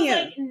telling me. I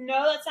was like,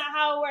 no, that's not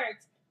how it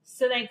works.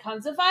 So then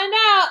come to find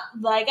out,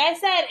 like I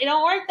said, it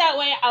don't work that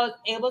way. I was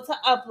able to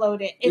upload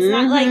it. It's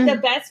not like the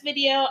best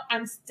video.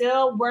 I'm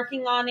still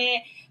working on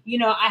it. You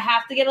know, I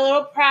have to get a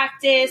little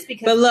practice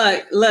because.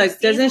 But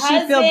look, doesn't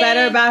she feel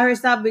better about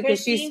herself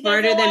because she's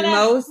smarter than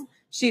most?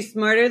 She's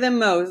smarter than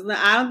most.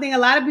 I don't think a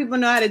lot of people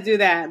know how to do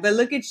that. But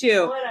look at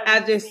you.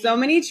 After so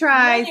many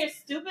tries. Your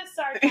stupid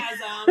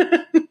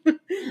sarcasm.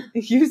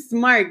 You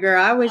smart, girl.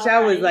 I wish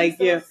I was like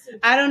you. Stupid.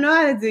 I don't know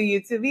how to do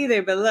YouTube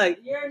either. But look,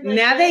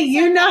 now that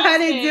you know how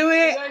to do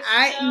it,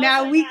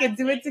 now we can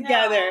do it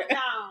together.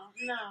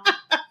 No.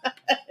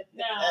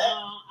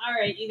 All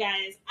right, you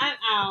guys. I'm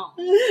out.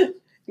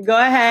 Go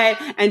ahead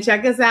and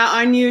check us out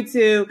on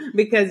YouTube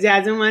because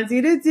Jasmine wants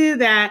you to do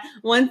that.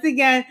 Once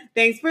again,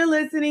 thanks for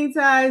listening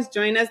to us.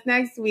 Join us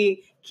next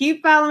week.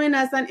 Keep following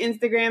us on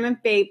Instagram and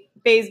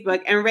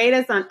Facebook and rate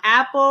us on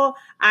Apple,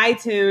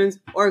 iTunes,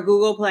 or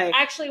Google Play.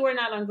 Actually, we're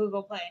not on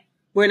Google Play.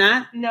 We're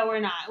not? No, we're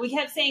not. We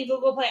kept saying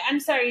Google Play.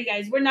 I'm sorry, you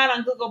guys. We're not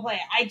on Google Play.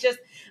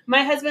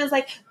 My husband was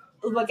like,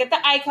 look at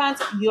the icons.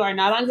 You are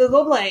not on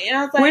Google Play. And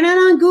I was like, we're not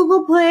on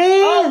Google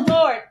Play. Oh,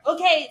 Lord.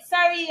 Okay,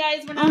 sorry, you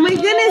guys. We're not on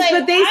Google goodness, Play.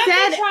 but they I've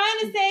said. been trying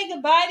to say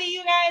goodbye to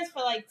you guys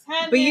for like 10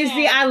 minutes. But you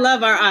see, I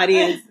love our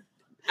audience.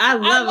 I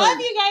love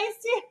you guys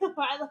too.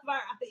 I love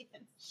our audience.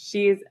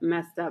 She's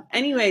messed up.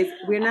 Anyways,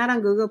 we're not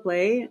on Google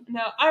Play.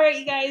 No. All right,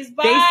 you guys.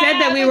 Bye. They said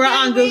that we were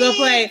on Google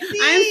Play.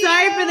 I'm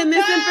sorry for the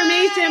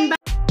misinformation. Bye.